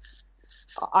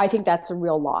 I think that's a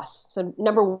real loss. So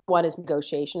number one is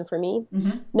negotiation for me.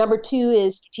 Mm-hmm. Number two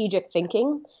is strategic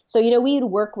thinking. So, we'd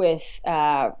work with,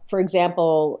 for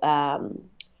example,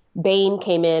 Bain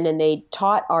came in and they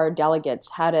taught our delegates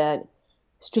how to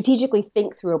strategically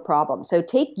think through a problem. So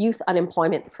take youth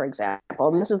unemployment, for example,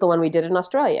 and this is the one we did in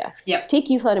Australia. Yep. Take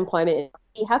youth unemployment and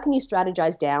see how can you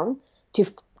strategize down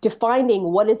to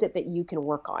finding what is it that you can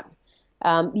work on.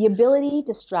 The ability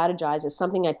to strategize is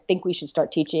something I think we should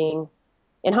start teaching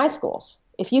in high schools.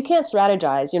 If you can't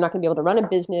strategize, you're not going to be able to run a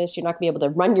business. You're not going to be able to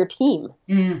run your team.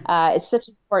 It's such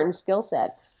an important skill set.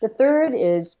 The third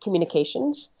is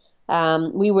communications.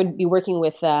 We would be working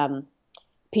with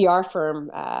PR firm,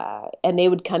 and they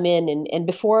would come in and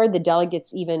before the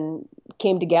delegates even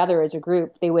came together as a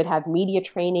group, they would have media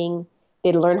training.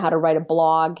 They'd learn how to write a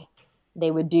blog.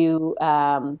 They would do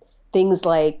things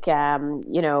like,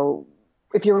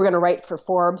 if you were going to write for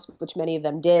Forbes, which many of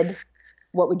them did,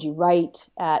 what would you write?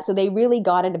 So they really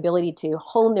got an ability to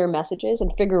hone their messages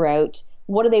and figure out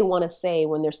what do they want to say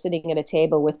when they're sitting at a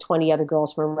table with 20 other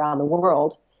girls from around the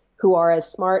world who are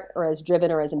as smart or as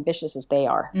driven or as ambitious as they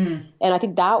are. And I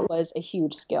think that was a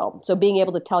huge skill. So being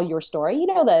able to tell your story,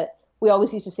 that we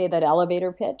always used to say that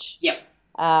elevator pitch. Yep.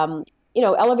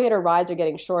 Elevator rides are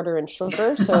getting shorter and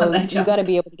shorter. So you got to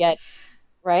be able to get,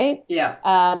 right? Yeah.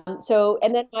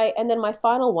 And then my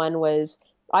final one was,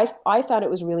 I found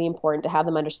it was really important to have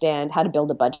them understand how to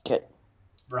build a budget.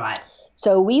 Right.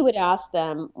 So we would ask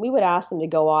them to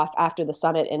go off after the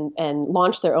summit and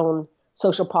launch their own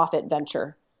social profit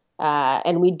venture.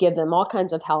 And we'd give them all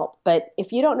kinds of help. But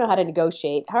if you don't know how to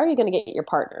negotiate, how are you going to get your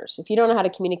partners? If you don't know how to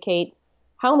communicate,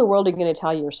 how in the world are you going to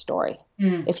tell your story?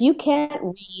 If you can't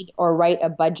read or write a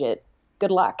budget,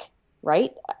 good luck,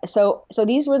 right? So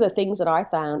these were the things that I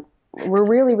found were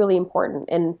really, really important.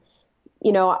 And,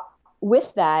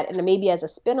 with that, and maybe as a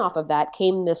spin-off of that,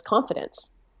 came this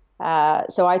confidence.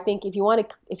 So I think if you want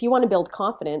to build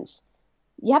confidence,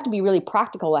 you have to be really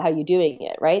practical at how you're doing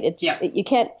it, right? You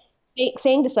can't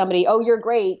saying to somebody, "Oh, you're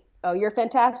great. Oh, you're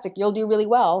fantastic. You'll do really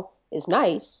well," is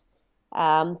nice.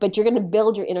 But you're going to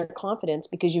build your inner confidence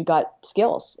because you've got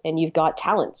skills and you've got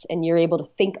talents and you're able to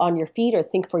think on your feet or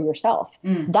think for yourself.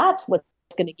 That's what's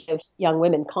going to give young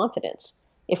women confidence.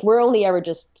 If we're only ever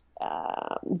just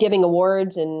giving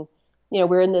awards and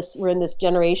we're in this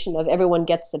generation of everyone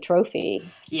gets a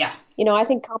trophy. Yeah. I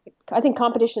think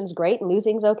competition's great and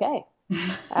losing's okay.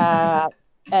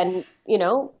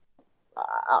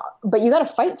 But you got to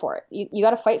fight for it. You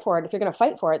got to fight for it. If you're going to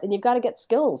fight for it, then you've got to get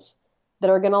skills that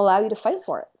are going to allow you to fight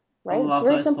for it. Right? It's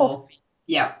very simple. Paul.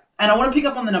 Yeah. And I want to pick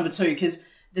up on the number two, because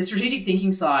the strategic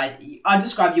thinking side, I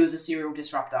describe you as a serial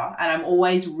disruptor, and I'm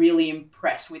always really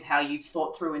impressed with how you've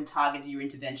thought through and targeted your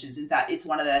interventions. In fact, it's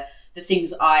one of the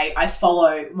things I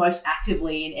follow most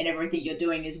actively in everything you're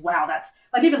doing is, wow, that's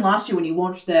like even last year when you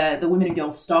launched the Women and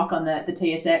Girls stock on the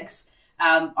TSX,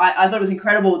 I thought it was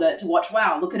incredible to watch,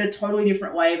 wow, look at a totally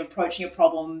different way of approaching a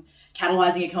problem,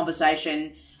 catalyzing a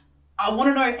conversation. I want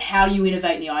to know how you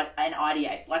innovate and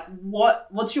ideate. Like,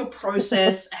 what's your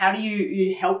process? How do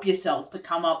you help yourself to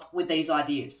come up with these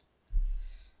ideas?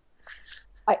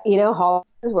 Hall,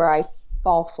 this is where I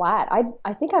fall flat.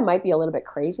 I think I might be a little bit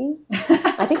crazy.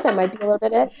 I think that might be a little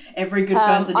bit it. Every good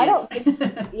person is. I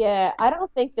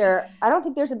don't think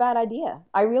there's a bad idea.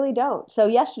 I really don't. So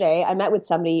yesterday I met with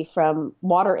somebody from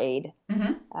WaterAid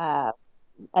at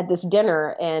this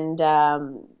dinner, and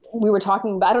we were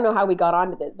talking about, I don't know how we got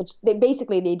onto this, but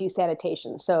they do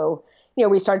sanitation. So,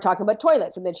 we started talking about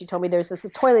toilets, and then she told me there's this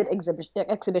toilet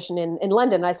exhibition in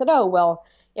London. And I said, oh, well,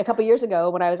 a couple of years ago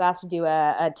when I was asked to do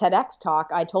a TEDx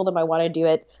talk, I told them I wanted to do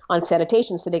it on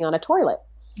sanitation, sitting on a toilet.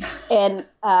 And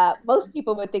most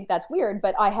people would think that's weird,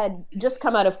 but I had just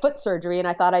come out of foot surgery and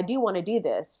I thought, I do want to do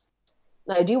this.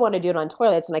 And I do want to do it on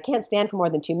toilets, and I can't stand for more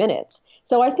than 2 minutes.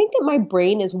 So I think that my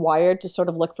brain is wired to sort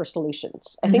of look for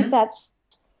solutions. I think that's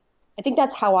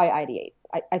how I ideate.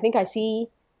 I think I see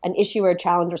an issue or a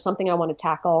challenge or something I want to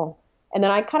tackle, and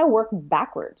then I kind of work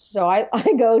backwards. So I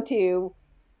go to,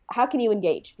 how can you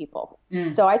engage people?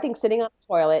 So I think sitting on a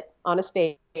toilet on a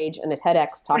stage and a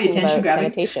TEDx talking about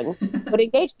sanitation would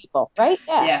engage people, right?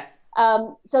 Yeah.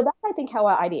 So that's, I think, how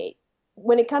I ideate.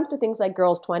 When it comes to things like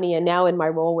Girls 20 and now in my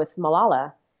role with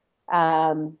Malala,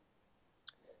 I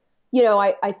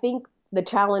think the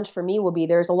challenge for me will be,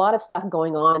 there's a lot of stuff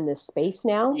going on in this space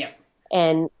now. Yeah.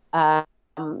 And I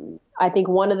think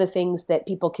one of the things that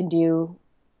people can do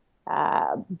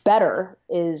better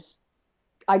is,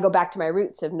 I go back to my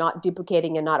roots of not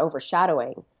duplicating and not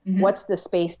overshadowing. What's the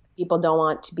space that people don't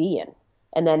want to be in?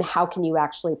 And then how can you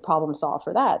actually problem solve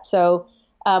for that? So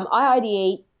I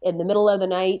ideate in the middle of the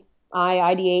night. I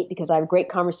ideate because I have great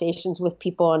conversations with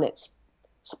people and it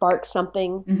sparks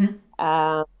something.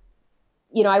 I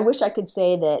wish I could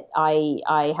say that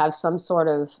I have some sort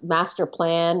of master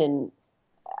plan,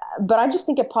 but I just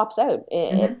think it pops out.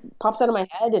 It pops out of my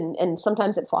head, and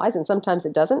sometimes it flies and sometimes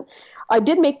it doesn't. I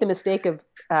did make the mistake of,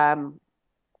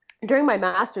 during my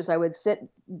master's, I would sit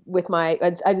with I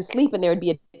would sleep and there would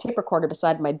be a tape recorder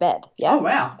beside my bed. Yeah. Oh,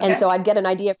 wow. Okay. And so I'd get an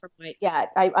idea from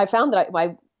I found that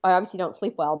I obviously don't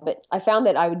sleep well, but I found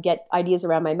that I would get ideas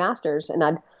around my master's, and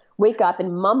I'd wake up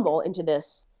and mumble into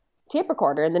this tape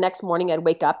recorder. And the next morning I'd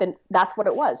wake up and that's what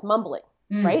it was, mumbling.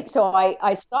 Right. So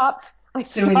I stopped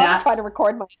trying to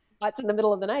record my thoughts in the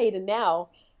middle of the night. And now,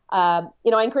 I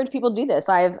encourage people to do this.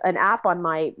 I have an app on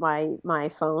my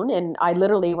phone, and I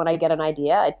literally, when I get an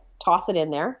idea, I toss it in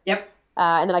there. Yep.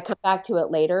 And then I come back to it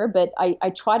later, but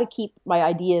I try to keep my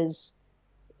ideas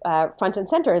front and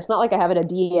center. It's not like I have an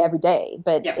idea every day,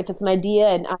 but if it's an idea,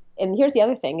 and here's the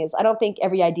other thing is, I don't think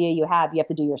every idea you have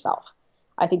to do yourself.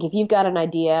 I think if you've got an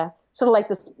idea, sort of like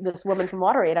this woman from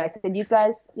WaterAid, I said, you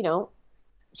guys,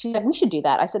 she said, we should do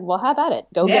that. I said, well, how about it?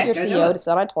 Go get your CEO to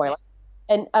sit on a toilet.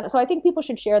 And so I think people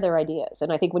should share their ideas.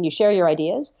 And I think when you share your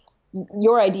ideas,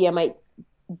 your idea might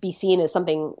be seen as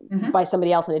something by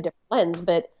somebody else in a different lens,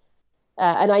 but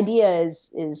an idea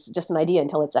is just an idea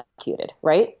until it's executed,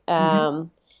 right? So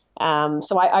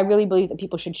I really believe that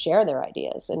people should share their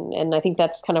ideas. And I think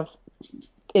that's kind of,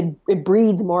 it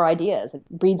breeds more ideas. It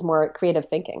breeds more creative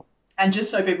thinking. And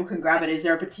just so people can grab it, is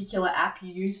there a particular app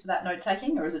you use for that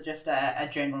note-taking, or is it just a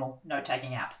general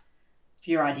note-taking app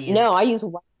for your ideas? No, I use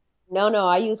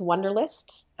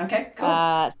Wunderlist. Okay, cool.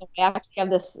 So I actually have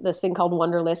this thing called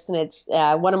Wunderlist, and it's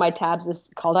one of my tabs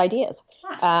is called Ideas.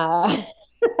 Nice.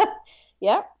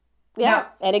 Yeah. Now,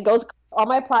 and it goes on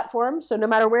my platform, so no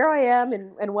matter where I am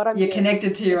and what I'm doing. You're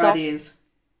connected to your ideas.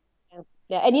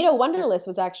 Yeah, and Wunderlist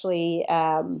was actually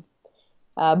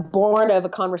born of a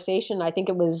conversation. I think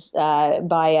it was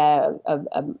by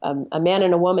a man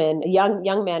and a woman, a young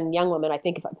man and young woman. I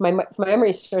think if my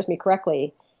memory serves me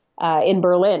correctly, in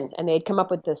Berlin, and they'd come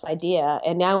up with this idea,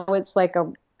 and now it's like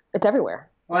it's everywhere.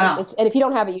 Wow! And if you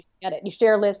don't have it, you get it. You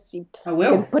share lists. I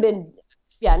will. You put in.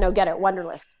 Yeah, no, get it.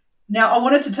 Wunderlist. Now, I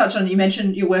wanted to touch on, you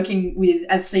mentioned you're working with,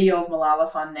 as CEO of Malala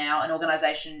Fund now, an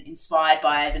organisation inspired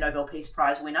by the Nobel Peace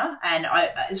Prize winner, and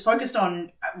it's focused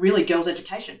on really girls'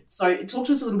 education. So talk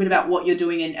to us a little bit about what you're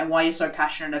doing and why you're so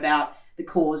passionate about the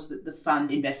cause that the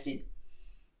fund invests in.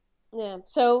 Yeah.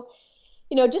 So,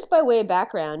 just by way of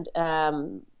background,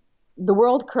 the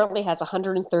world currently has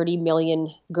 130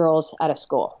 million girls out of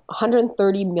school.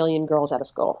 130 million girls out of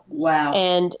school. Wow.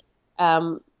 And,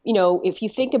 if you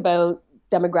think about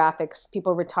demographics,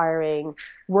 people retiring,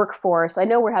 workforce. I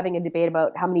know we're having a debate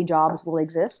about how many jobs will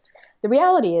exist. The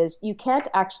reality is you can't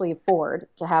actually afford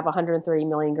to have 130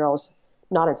 million girls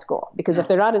not in school, because if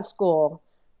they're not in school,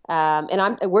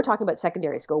 we're talking about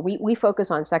secondary school. We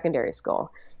focus on secondary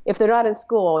school. If they're not in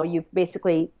school, you've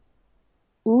basically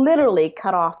literally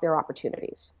cut off their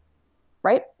opportunities,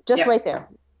 right? Just right there.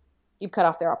 You've cut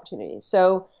off their opportunities.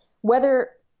 So whether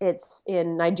it's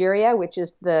in Nigeria, which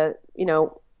is the,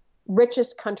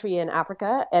 richest country in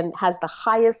Africa and has the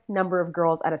highest number of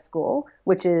girls out of school,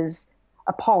 which is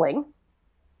appalling,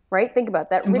 right? Think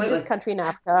about that. Completely. Richest country in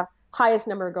Africa, highest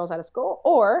number of girls out of school.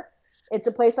 Or it's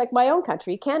a place like my own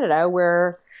country, Canada,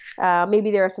 where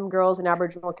maybe there are some girls in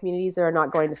Aboriginal communities that are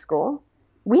not going to school.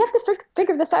 We have to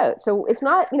figure this out. So it's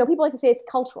not, people like to say it's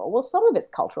cultural. Well, some of it's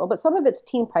cultural, but some of it's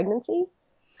teen pregnancy.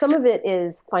 Some of it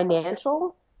is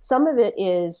financial. Some of it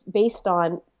is based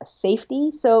on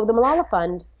safety. So the Malala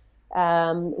Fund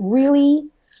really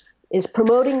is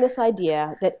promoting this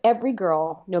idea that every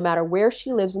girl, no matter where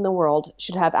she lives in the world,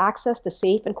 should have access to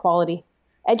safe and quality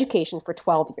education for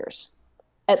 12 years,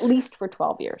 at least for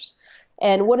 12 years.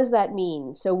 And what does that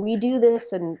mean? So we do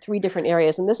this in 3 different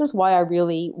areas. And this is why I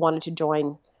really wanted to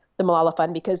join the Malala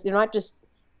Fund, because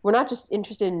we're not just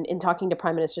interested in talking to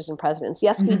prime ministers and presidents.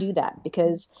 Yes, we do that,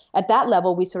 because at that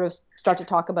level, we sort of start to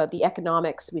talk about the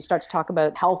economics. We start to talk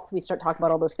about health. We start to talk about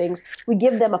all those things. We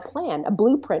give them a plan, a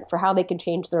blueprint for how they can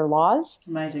change their laws.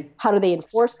 Amazing. How do they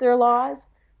enforce their laws?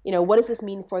 What does this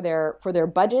mean for their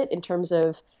budget in terms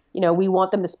of, we want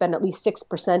them to spend at least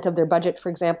 6% of their budget, for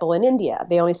example, in India.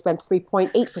 They only spend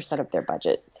 3.8% of their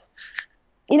budget.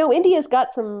 India's got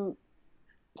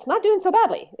it's not doing so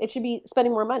badly. It should be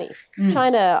spending more money.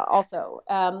 China also.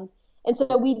 And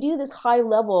so we do this high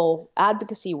level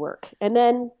advocacy work. And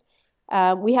then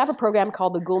we have a program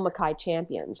called the Gul Mackay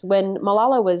Champions. When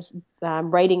Malala was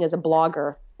writing as a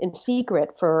blogger in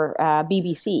secret for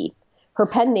BBC, her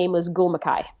pen name was Gul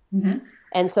Mackay.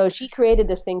 And so she created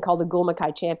this thing called the Gul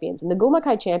Mackay Champions. And the Gul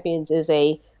Mackay Champions is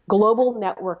a global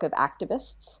network of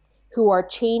activists who are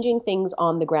changing things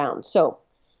on the ground. So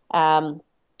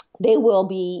they will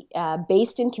be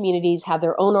based in communities, have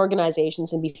their own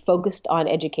organizations, and be focused on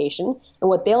education. And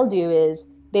what they'll do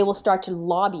is they will start to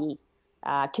lobby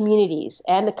communities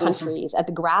and the countries at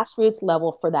the grassroots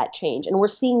level for that change. And we're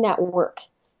seeing that work.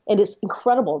 And it's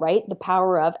incredible, right? The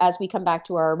power of, as we come back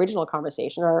to our original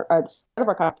conversation, or the start of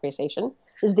our conversation,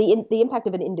 is the impact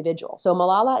of an individual. So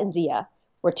Malala and Zia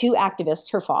were 2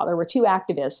 activists, her father, were 2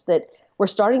 activists that were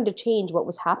starting to change what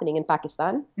was happening in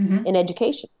Pakistan in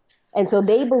education. And so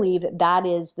they believe that that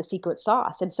is the secret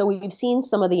sauce. And so we've seen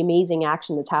some of the amazing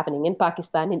action that's happening in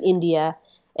Pakistan, in India,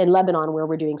 in Lebanon, where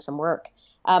we're doing some work.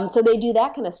 So they do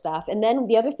that kind of stuff. And then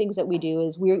the other things that we do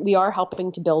is we are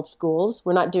helping to build schools.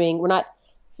 We're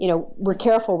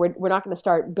careful. We're not going to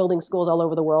start building schools all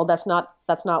over the world. That's not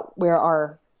where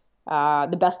our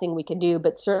the best thing we can do.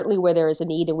 But certainly where there is a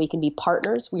need and we can be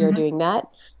partners, we are doing that.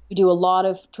 We do a lot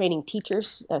of training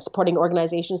teachers, supporting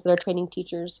organizations that are training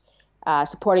teachers.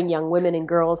 Supporting young women and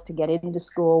girls to get into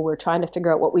school. We're trying to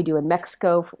figure out what we do in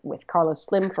Mexico with Carlos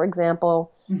Slim, for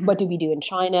example. What do we do in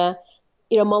China?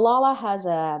 Malala has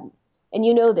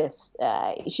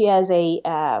she has a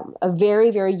very,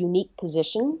 very unique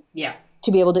position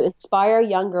to be able to inspire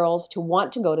young girls to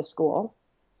want to go to school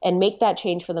and make that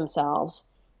change for themselves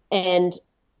and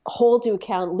hold to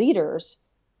account leaders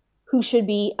who should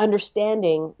be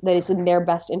understanding that it's in their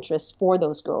best interest for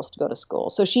those girls to go to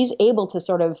school. So she's able to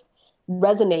sort of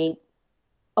resonate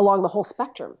along the whole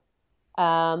spectrum.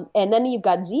 And then you've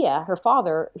got Zia, her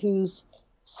father, who's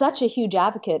such a huge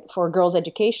advocate for girls'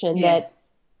 education that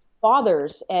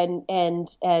fathers and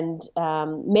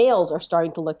males are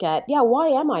starting to look at, why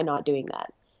am I not doing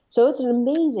that? So it's an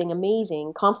amazing,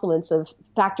 amazing confluence of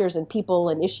factors and people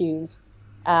and issues.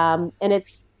 And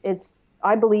it's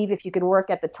I believe if you can work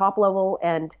at the top level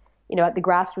and at the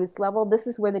grassroots level, this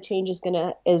is where the change is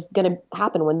gonna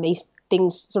happen, when these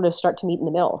things sort of start to meet in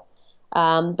the middle.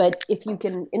 But if you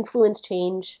can influence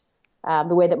change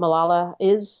the way that Malala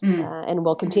is and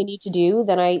will continue to do,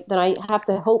 then I have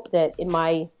to hope that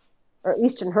or at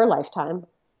least in her lifetime,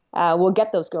 we'll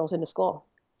get those girls into school.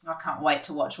 I can't wait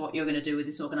to watch what you're going to do with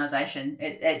this organisation.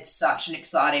 It's such an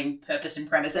exciting purpose and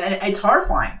premise. And it's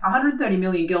horrifying. 130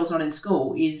 million girls not in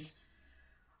school is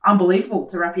unbelievable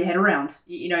to wrap your head around.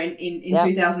 In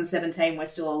 2017, we're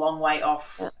still a long way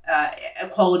off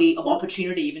equality of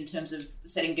opportunity, even in terms of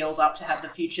setting girls up to have the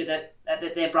future that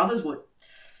their brothers would.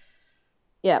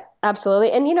 Yeah,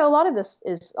 absolutely. And, a lot of this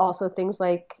is also things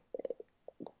like,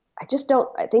 I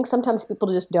think sometimes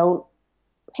people just don't,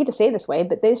 I hate to say it this way,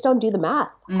 but they just don't do the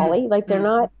math, Holly. Like they're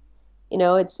not,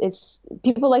 it's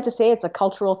people like to say it's a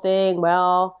cultural thing.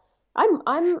 Well, I'm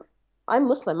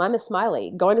Muslim. I'm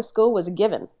Ismaili. Going to school was a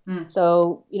given.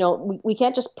 So, we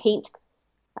can't just paint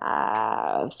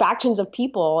factions of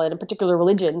people in a particular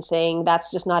religion saying that's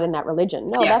just not in that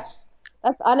religion. No, that's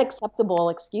unacceptable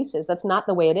excuses. That's not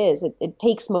the way it is. It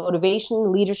takes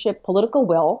motivation, leadership, political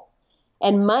will,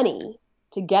 and money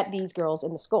to get these girls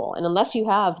into school. And unless you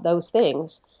have those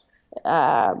things,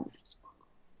 shame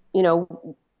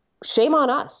on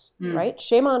us, right?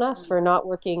 Shame on us for not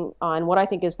working on what I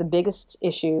think is the biggest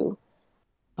issue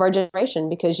of our generation,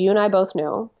 because you and I both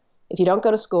know if you don't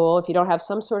go to school, if you don't have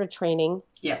some sort of training,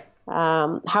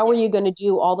 how are you going to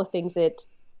do all the things that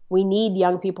we need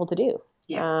young people to do?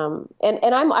 And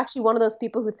I'm actually one of those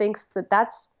people who thinks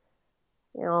that's,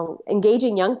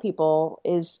 engaging young people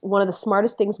is one of the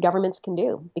smartest things governments can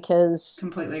do, because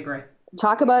completely agree.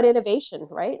 Talk about innovation,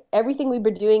 right? Everything we've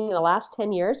been doing in the last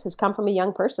 10 years has come from a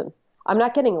young person. I'm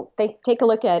not kidding. Take a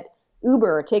look at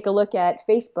Uber, take a look at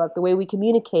Facebook, the way we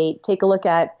communicate, take a look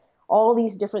at all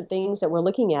these different things that we're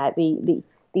looking at, the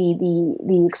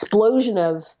explosion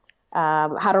of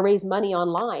how to raise money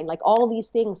online. Like all these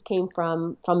things came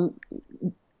from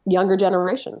younger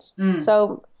generations.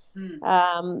 So,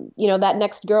 that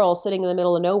next girl sitting in the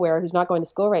middle of nowhere who's not going to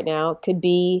school right now could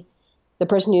be the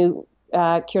person who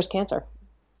cures cancer.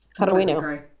 How do we know?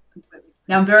 Agree.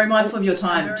 Now, I'm very mindful of your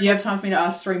time. Do you have time for me to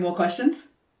ask 3 more questions?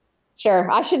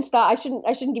 Sure. I should stop. I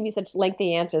shouldn't give you such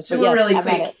lengthy answers. Two are really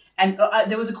quick. And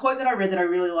there was a quote that I read that I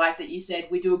really liked that you said,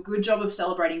 "We do a good job of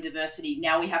celebrating diversity.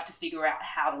 Now we have to figure out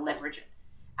how to leverage it."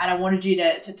 And I wanted you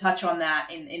to touch on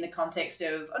that in the context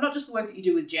of not just the work that you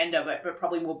do with gender, but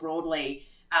probably more broadly,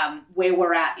 where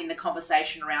we're at in the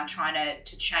conversation around trying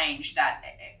to change that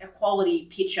equality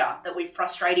picture that we've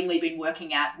frustratingly been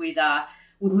working at with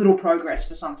little progress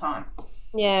for some time.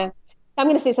 Yeah. I'm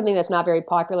going to say something that's not very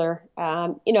popular.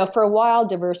 For a while,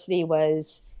 diversity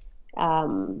was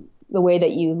the way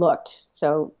that you looked.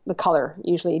 So the color,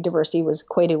 usually diversity was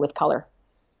equated with color.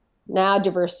 Now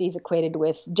diversity is equated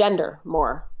with gender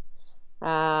more.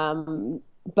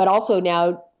 But also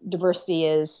now diversity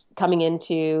is coming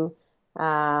into,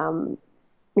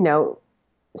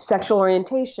 sexual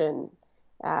orientation,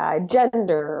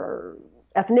 gender,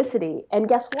 ethnicity. And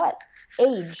guess what?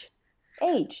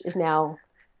 Age is now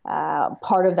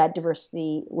part of that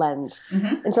diversity lens.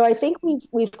 Mm-hmm. And so I think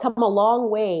we've come a long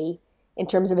way in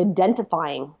terms of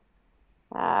identifying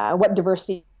what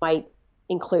diversity might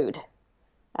include.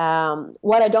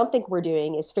 What I don't think we're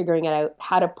doing is figuring out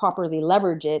how to properly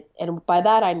leverage it. And by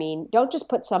that, I mean, don't just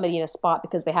put somebody in a spot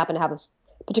because they happen to have a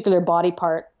particular body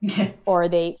part or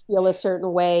they feel a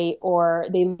certain way or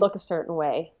they look a certain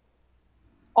way.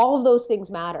 All of those things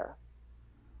matter.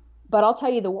 But I'll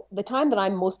tell you, the time that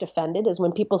I'm most offended is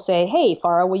when people say, "Hey,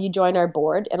 Farah, will you join our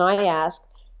board?" And I ask,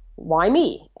 "Why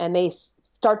me?" And they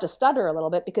start to stutter a little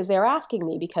bit because they're asking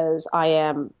me because I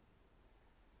am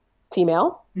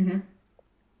female. Mm-hmm.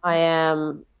 I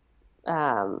am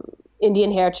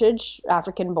Indian heritage,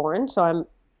 African born, so I'm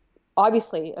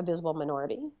obviously a visible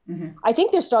minority. Mm-hmm. I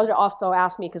think they're starting to also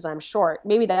ask me because I'm short.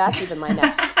 Maybe that's even my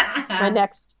next.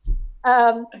 But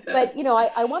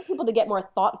I want people to get more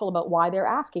thoughtful about why they're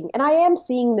asking. And I am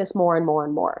seeing this more and more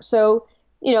and more. So,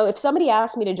 if somebody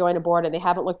asks me to join a board and they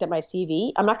haven't looked at my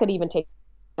CV, I'm not going to even take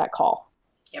that call.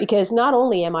 Yep. Because not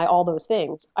only am I all those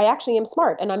things, I actually am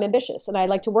smart and I'm ambitious and I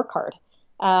like to work hard.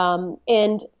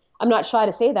 And I'm not shy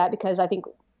to say that because I think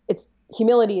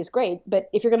humility is great. But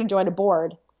if you're going to join a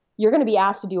board, you're going to be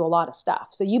asked to do a lot of stuff.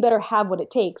 So you better have what it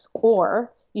takes,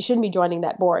 or you shouldn't be joining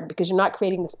that board because you're not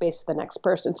creating the space for the next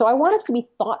person. So I want us to be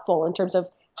thoughtful in terms of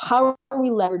how are we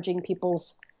leveraging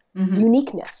people's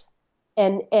uniqueness.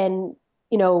 And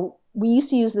we used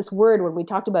to use this word when we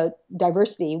talked about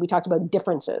diversity, we talked about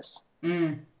differences,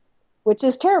 which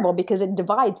is terrible because it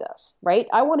divides us, right?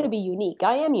 I want to be unique.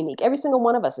 I am unique. Every single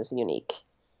one of us is unique.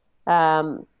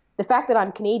 The fact that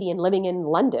I'm Canadian living in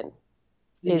London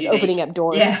is opening up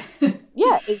doors. Yeah.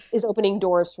 is opening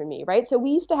doors for me, right? So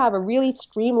we used to have a really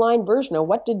streamlined version of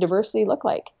what did diversity look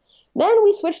like. Then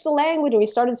we switched the language and we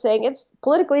started saying it's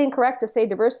politically incorrect to say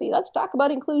diversity. Let's talk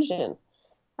about inclusion.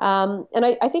 And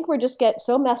I think we're just get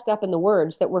so messed up in the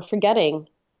words that we're forgetting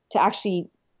to actually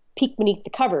peek beneath the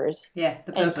covers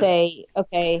and say,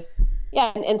 okay,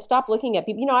 and stop looking at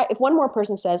people. If one more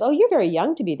person says, "Oh, you're very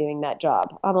young to be doing that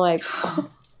job," I'm like,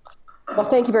 well,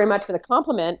 thank you very much for the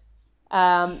compliment.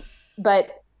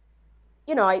 But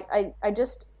it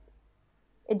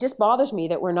just bothers me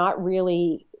that we're not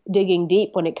really digging deep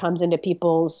when it comes into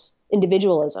people's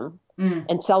individualism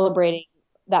and celebrating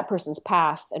that person's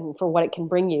path and for what it can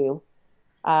bring you.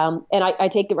 And I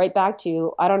take it right back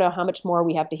to, I don't know how much more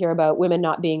we have to hear about women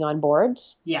not being on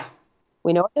boards. Yeah.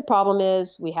 We know what the problem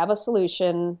is. We have a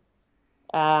solution.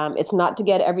 It's not to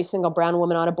get every single brown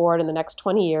woman on a board in the next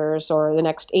 20 years or the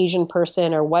next Asian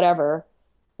person or whatever.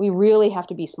 We really have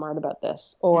to be smart about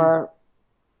this, or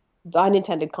the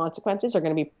unintended consequences are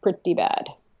going to be pretty bad.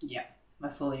 Yeah, I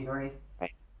fully agree.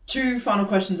 Right. 2 final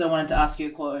questions I wanted to ask you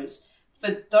to close.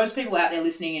 For those people out there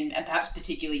listening, and perhaps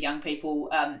particularly young people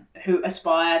who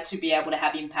aspire to be able to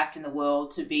have impact in the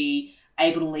world, to be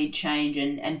able to lead change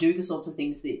and do the sorts of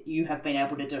things that you have been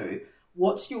able to do,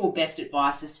 what's your best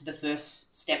advice as to the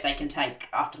first step they can take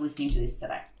after listening to this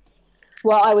today?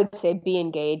 Well, I would say be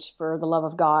engaged, for the love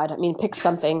of God. I mean, pick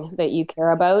something that you care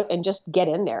about and just get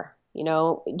in there.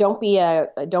 Don't be a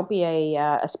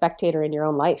spectator in your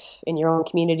own life, in your own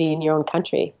community, in your own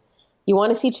country. You want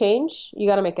to see change, you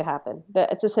got to make it happen.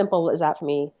 It's as simple as that for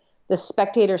me. The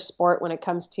spectator sport when it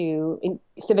comes to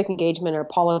civic engagement or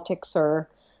politics or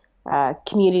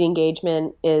community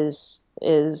engagement is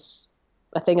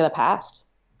a thing of the past.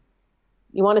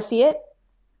 You want to see it?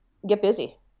 Get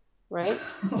busy, right?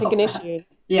 Pick an issue.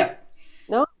 Yeah.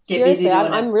 No, Get seriously, busy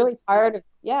doing I'm really tired of,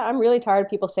 I'm really tired of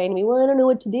people saying to me, well, I don't know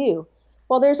what to do.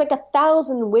 Well, there's like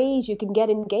 1,000 ways you can get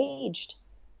engaged,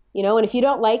 and if you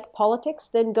don't like politics,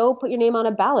 then go put your name on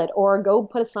a ballot or go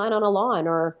put a sign on a lawn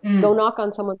or go knock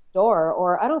on someone's door,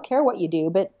 or I don't care what you do,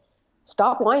 but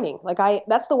stop whining.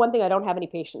 That's the one thing I don't have any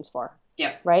patience for.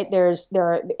 Yeah. Right.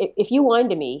 If you whine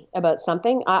to me about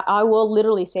something, I will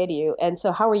literally say to you, and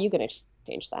so how are you going to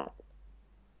change that?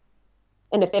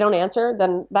 And if they don't answer,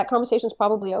 then that conversation is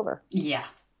probably over. Yeah,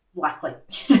 likely.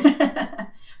 But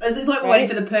it's like waiting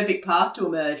for the perfect path to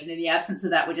emerge. And in the absence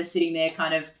of that, we're just sitting there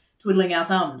kind of twiddling our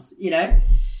thumbs, Not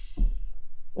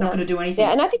going to do anything.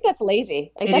 Yeah, and I think that's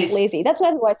lazy. That's lazy. That's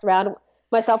not who I surround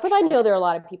myself with. I know there are a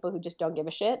lot of people who just don't give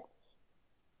a shit.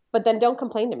 But then don't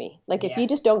complain to me. If you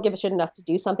just don't give a shit enough to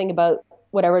do something about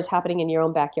whatever is happening in your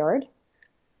own backyard,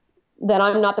 then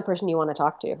I'm not the person you want to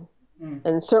talk to.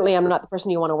 And certainly I'm not the person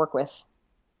you want to work with.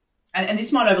 And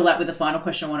this might overlap with the final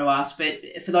question I want to ask,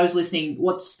 but for those listening,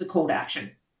 what's the call to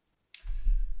action?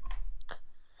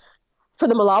 For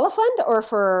the Malala Fund or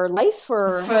for life?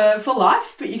 Or For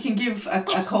life, but you can give a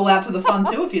call out to the fund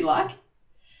too if you'd like.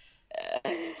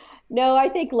 No, I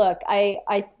think, look,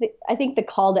 I think the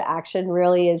call to action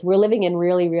really is we're living in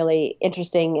really, really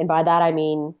interesting, and by that I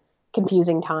mean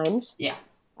confusing times. Yeah.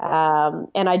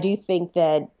 And I do think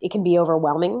that it can be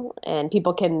overwhelming and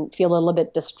people can feel a little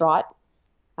bit distraught.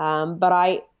 But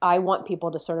I want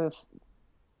people to sort of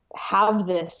have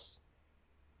this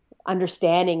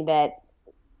understanding that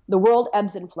the world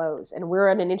ebbs and flows, and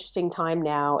we're in an interesting time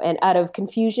now. And out of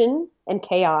confusion and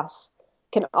chaos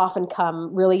can often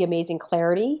come really amazing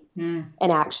clarity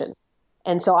and action.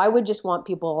 And so I would just want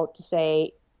people to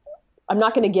say, I'm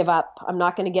not going to give up. I'm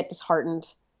not going to get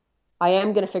disheartened. I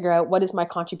am going to figure out what is my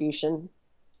contribution,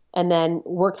 and then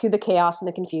work through the chaos and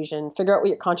the confusion, figure out what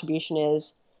your contribution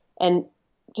is, and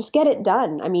just get it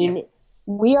done. I mean,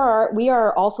 we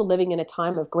are also living in a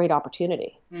time of great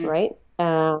opportunity, right?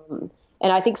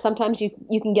 And I think sometimes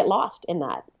you can get lost in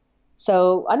that.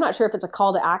 So I'm not sure if it's a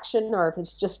call to action or if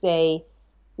it's just I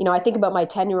think about my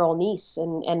 10-year-old niece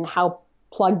and how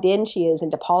plugged in she is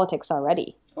into politics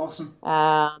already. Awesome.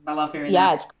 I love hearing that.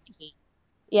 Yeah, it's crazy.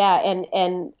 Yeah,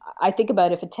 and I think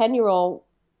about if a 10-year-old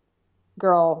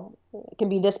girl can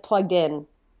be this plugged in,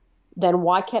 then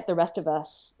why can't the rest of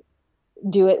us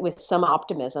do it with some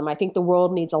optimism? I think the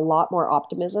world needs a lot more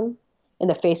optimism in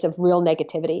the face of real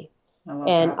negativity.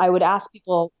 I would ask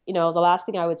people, the last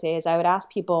thing I would say is I would ask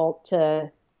people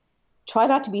to try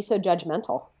not to be so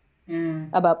judgmental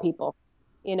about people.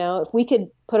 If we could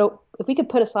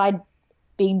put aside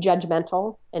being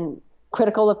judgmental and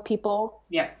critical of people,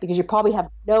 because you probably have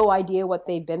no idea what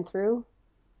they've been through,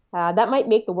 that might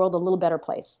make the world a little better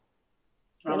place.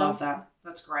 I love that.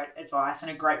 That's great advice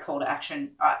and a great call to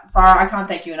action. Farah, I can't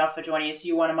thank you enough for joining us.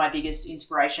 You're one of my biggest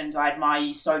inspirations. I admire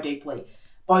you so deeply,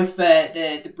 both for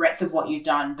the breadth of what you've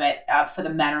done, but for the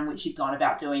manner in which you've gone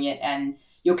about doing it, and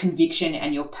your conviction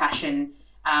and your passion,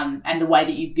 and the way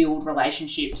that you build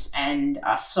relationships and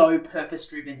are so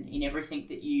purpose-driven in everything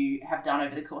that you have done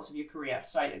over the course of your career.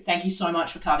 So thank you so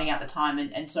much for carving out the time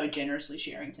and so generously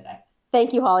sharing today.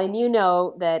 Thank you, Holly. And you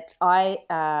know that I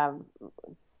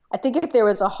think if there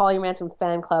was a Holly Ransom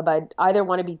fan club, I'd either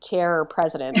want to be chair or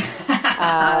president.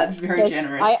 That's very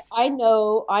generous. I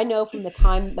know from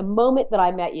the moment that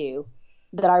I met you,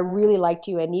 that I really liked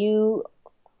you, and you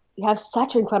have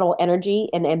such incredible energy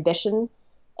and ambition,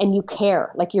 and you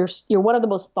care. Like you're one of the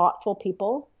most thoughtful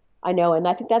people I know, and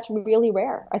I think that's really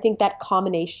rare. I think that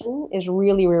combination is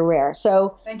really, really rare.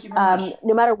 So thank you very much.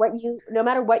 No matter what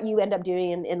you end up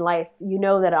doing in life, you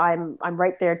know that I'm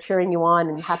right there cheering you on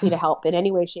and happy to help in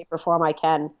any way, shape, or form I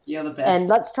can. You're the best. And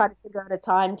let's try to figure out a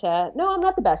time to. No, I'm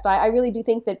not the best. I really do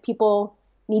think that people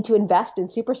need to invest in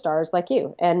superstars like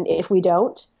you, and if we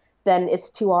don't, then it's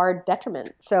to our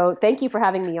detriment. So thank you for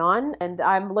having me on, and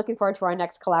I'm looking forward to our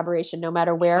next collaboration, no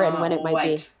matter where and when it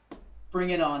might be. Bring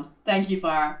it on. Thank you,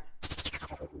 Farah.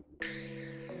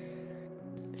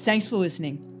 Thanks for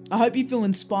listening. I hope you feel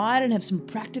inspired and have some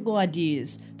practical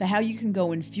ideas for how you can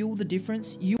go and fuel the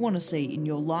difference you want to see in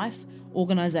your life,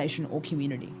 organisation or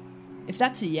community. If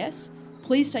that's a yes,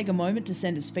 please take a moment to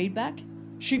send us feedback,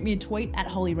 shoot me a tweet at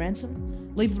Holly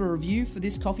Ransom, leave a review for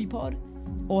this coffee pod,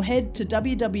 or head to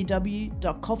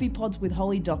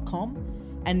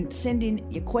www.coffeepodswithholly.com and send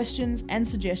in your questions and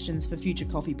suggestions for future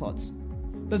coffee pods.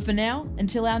 But for now,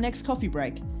 until our next coffee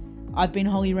break, I've been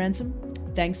Holly Ransom.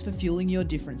 Thanks for fueling your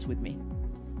difference with me.